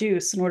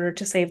reproduce in order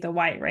to save the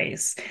white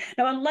race.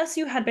 Now, unless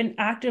you had been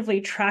actively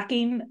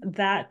tracking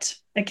that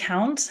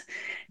account,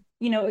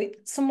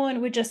 someone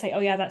would just say, oh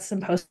yeah, that's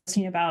them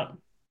posting about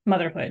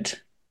motherhood.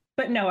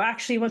 But no,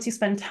 actually, once you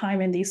spend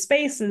time in these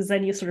spaces,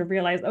 then you sort of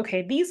realize,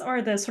 okay, these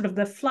are the sort of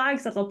the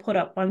flags that they'll put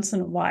up once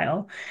in a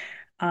while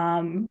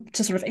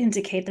to sort of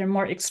indicate their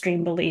more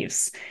extreme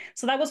beliefs.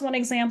 So that was one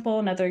example.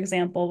 Another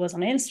example was on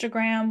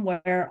Instagram,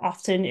 where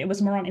often it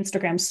was more on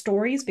Instagram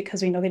stories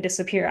because we know they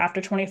disappear after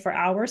 24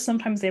 hours.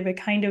 Sometimes they would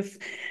kind of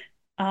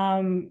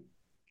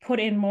put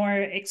in more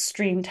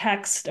extreme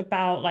text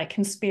about like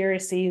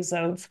conspiracies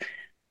of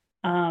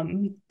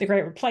the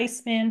Great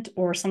Replacement,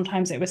 or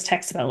sometimes it was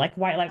text about like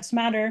White Lives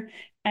Matter.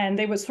 And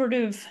they would sort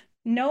of,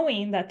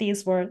 knowing that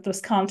these were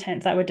those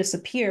content that would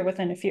disappear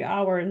within a few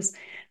hours,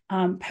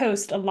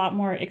 post a lot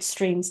more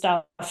extreme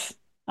stuff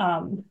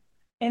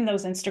in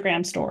those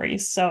Instagram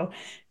stories. So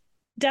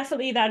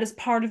definitely that is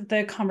part of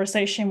the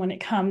conversation when it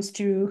comes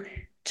to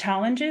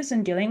challenges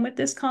in dealing with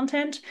this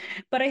content.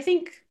 But I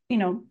think,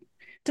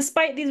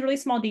 despite these really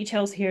small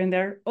details here and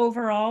there,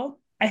 overall,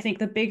 I think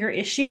the bigger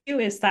issue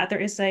is that there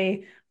is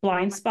a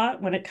blind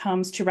spot when it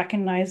comes to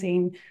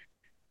recognizing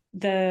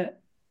the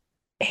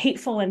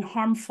hateful and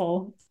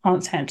harmful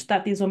content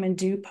that these women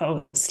do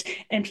post,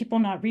 and people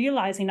not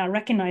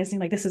recognizing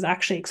like this is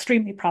actually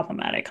extremely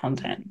problematic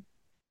content.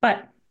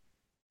 But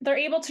they're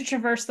able to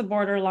traverse the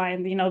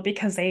borderline,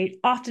 because they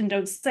often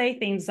don't say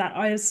things that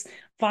is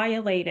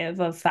violative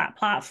of that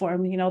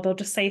platform. They'll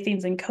just say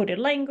things in coded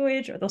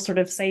language, or they'll sort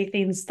of say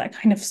things that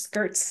kind of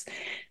skirts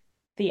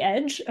the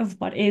edge of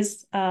what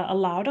is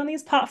allowed on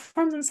these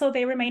platforms, and so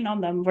they remain on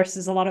them,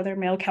 versus a lot of their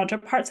male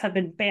counterparts have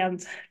been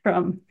banned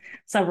from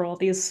several of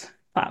these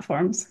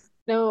platforms.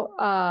 No,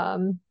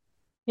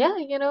 yeah,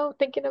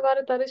 thinking about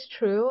it, that is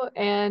true.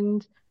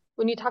 And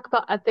when you talk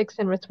about ethics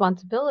and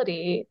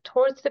responsibility,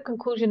 towards the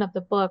conclusion of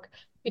the book,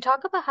 you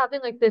talk about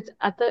having like this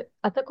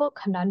ethical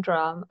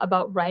conundrum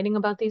about writing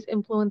about these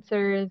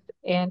influencers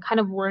and kind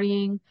of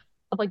worrying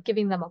of like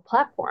giving them a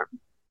platform.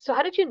 So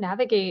how did you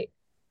navigate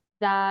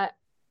that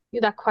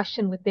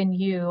question within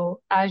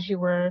you as you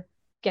were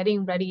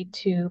getting ready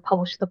to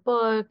publish the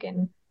book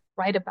and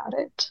write about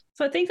it?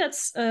 So I think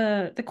that's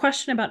the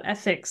question about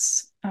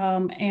ethics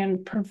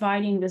and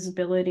providing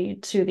visibility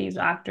to these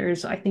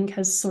actors, I think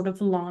has sort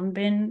of long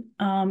been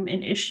an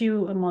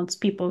issue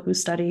amongst people who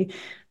study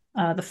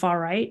the far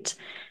right.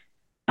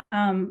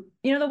 The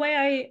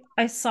way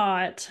I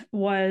saw it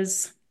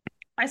was,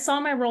 I saw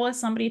my role as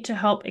somebody to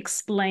help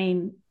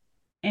explain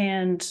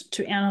and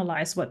to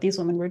analyze what these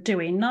women were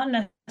doing,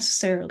 not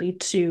necessarily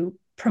to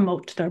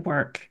promote their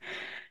work.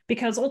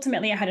 Because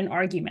ultimately I had an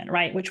argument,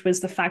 right, which was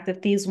the fact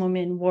that these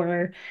women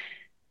were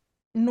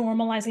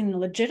normalizing and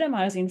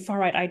legitimizing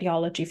far-right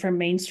ideology for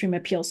mainstream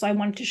appeal. So I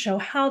wanted to show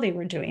how they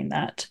were doing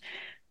that.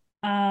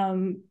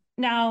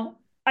 Now,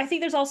 I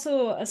think there's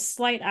also a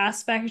slight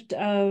aspect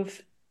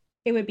of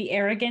it would be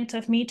arrogant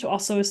of me to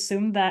also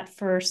assume that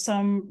for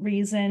some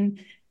reason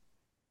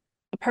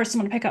a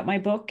person would pick up my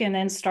book and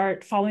then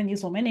start following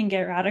these women and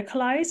get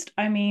radicalized.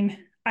 I mean,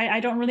 I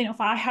don't really know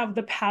if I have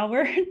the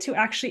power to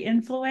actually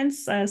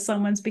influence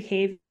someone's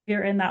behavior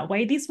in that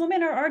way. These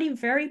women are already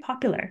very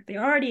popular. They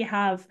already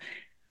have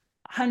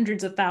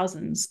hundreds of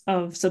thousands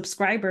of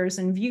subscribers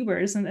and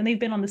viewers, and they've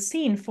been on the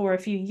scene for a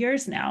few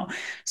years now.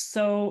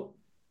 So,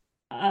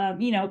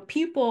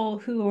 people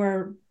who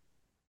are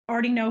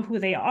already know who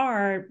they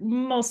are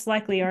most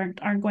likely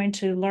aren't going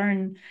to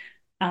learn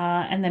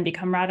and then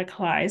become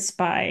radicalized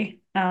by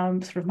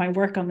sort of my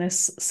work on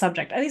this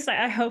subject. At least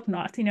I hope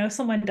not. If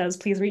someone does,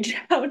 please reach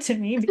out to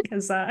me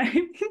because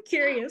I'm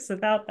curious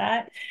about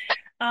that.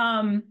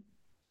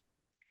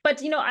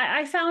 But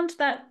I found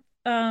that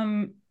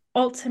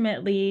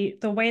ultimately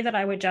the way that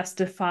I would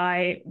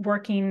justify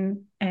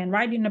working and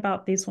writing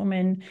about these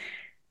women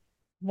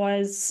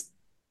was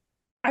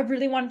I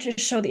really wanted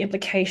to show the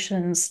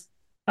implications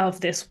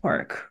of this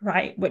work,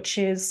 right? Which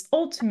is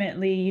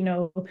ultimately,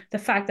 the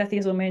fact that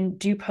these women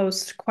do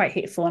post quite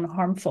hateful and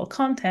harmful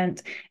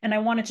content. And I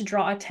wanted to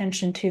draw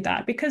attention to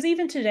that because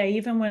even today,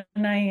 even when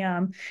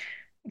I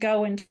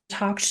go and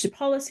talk to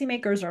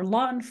policymakers or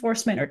law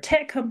enforcement or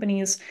tech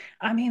companies,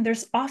 I mean,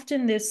 there's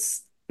often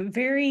this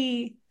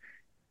very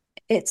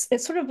it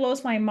sort of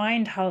blows my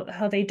mind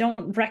how they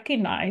don't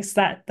recognize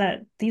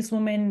that these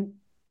women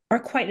are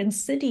quite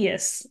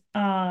insidious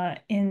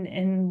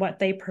in what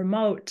they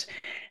promote,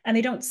 and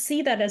they don't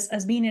see that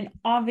as being an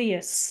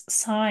obvious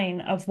sign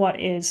of what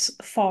is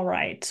far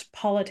right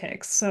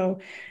politics. So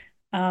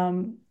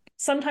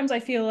sometimes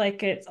I feel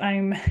like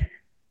I'm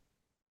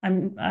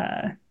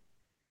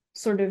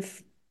sort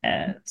of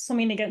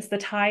swimming against the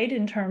tide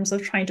in terms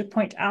of trying to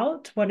point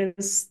out what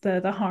is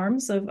the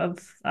harms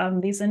of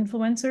these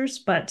influencers,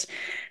 but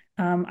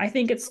I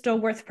think it's still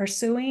worth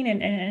pursuing,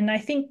 and I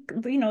think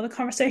the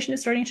conversation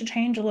is starting to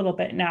change a little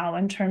bit now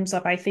in terms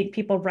of I think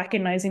people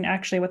recognizing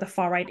actually what the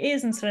far right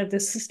is instead of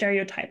this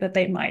stereotype that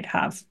they might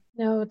have.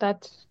 No,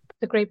 that's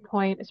a great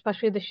point,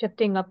 especially the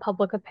shifting of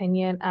public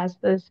opinion as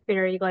this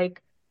very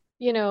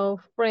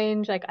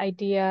fringe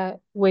idea,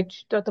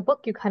 which throughout the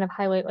book you kind of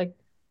highlight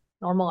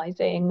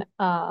normalizing,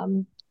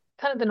 kind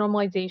of the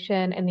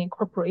normalization and the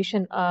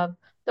incorporation of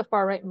the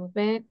far right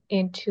movement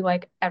into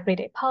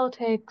everyday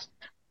politics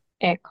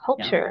and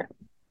culture.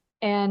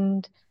 Yeah.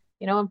 And,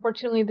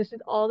 unfortunately, this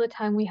is all the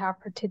time we have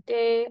for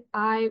today.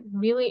 I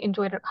really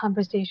enjoyed our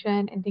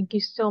conversation, and thank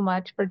you so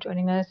much for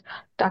joining us,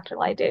 Dr.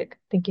 Leidig.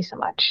 Thank you so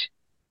much.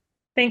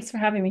 Thanks for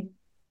having me.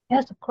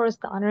 Yes, of course,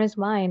 the honor is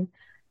mine.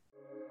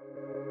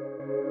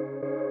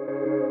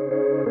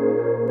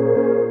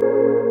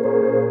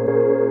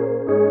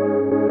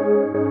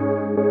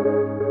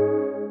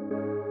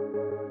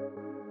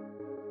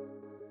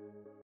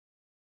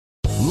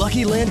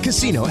 Lucky Land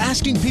Casino,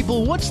 asking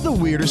people, what's the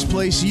weirdest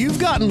place you've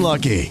gotten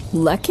lucky?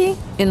 Lucky?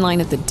 In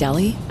line at the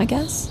deli, I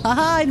guess?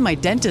 Aha, in my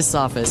dentist's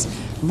office.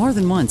 More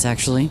than once,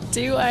 actually.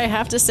 Do I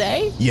have to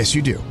say? Yes,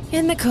 you do.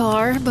 In the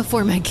car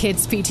before my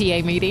kids'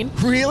 PTA meeting.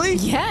 Really?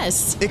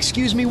 Yes.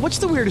 Excuse me, what's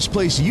the weirdest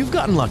place you've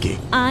gotten lucky?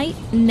 I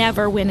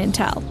never win and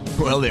tell.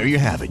 Well, there you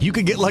have it. You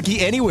can get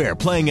lucky anywhere,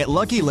 playing at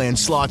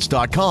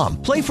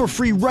LuckyLandSlots.com. Play for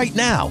free right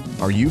now.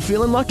 Are you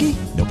feeling lucky?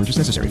 No purchase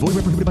necessary. Void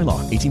where prohibited by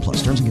law.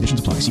 18+. Terms and conditions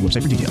apply. See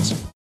website for details.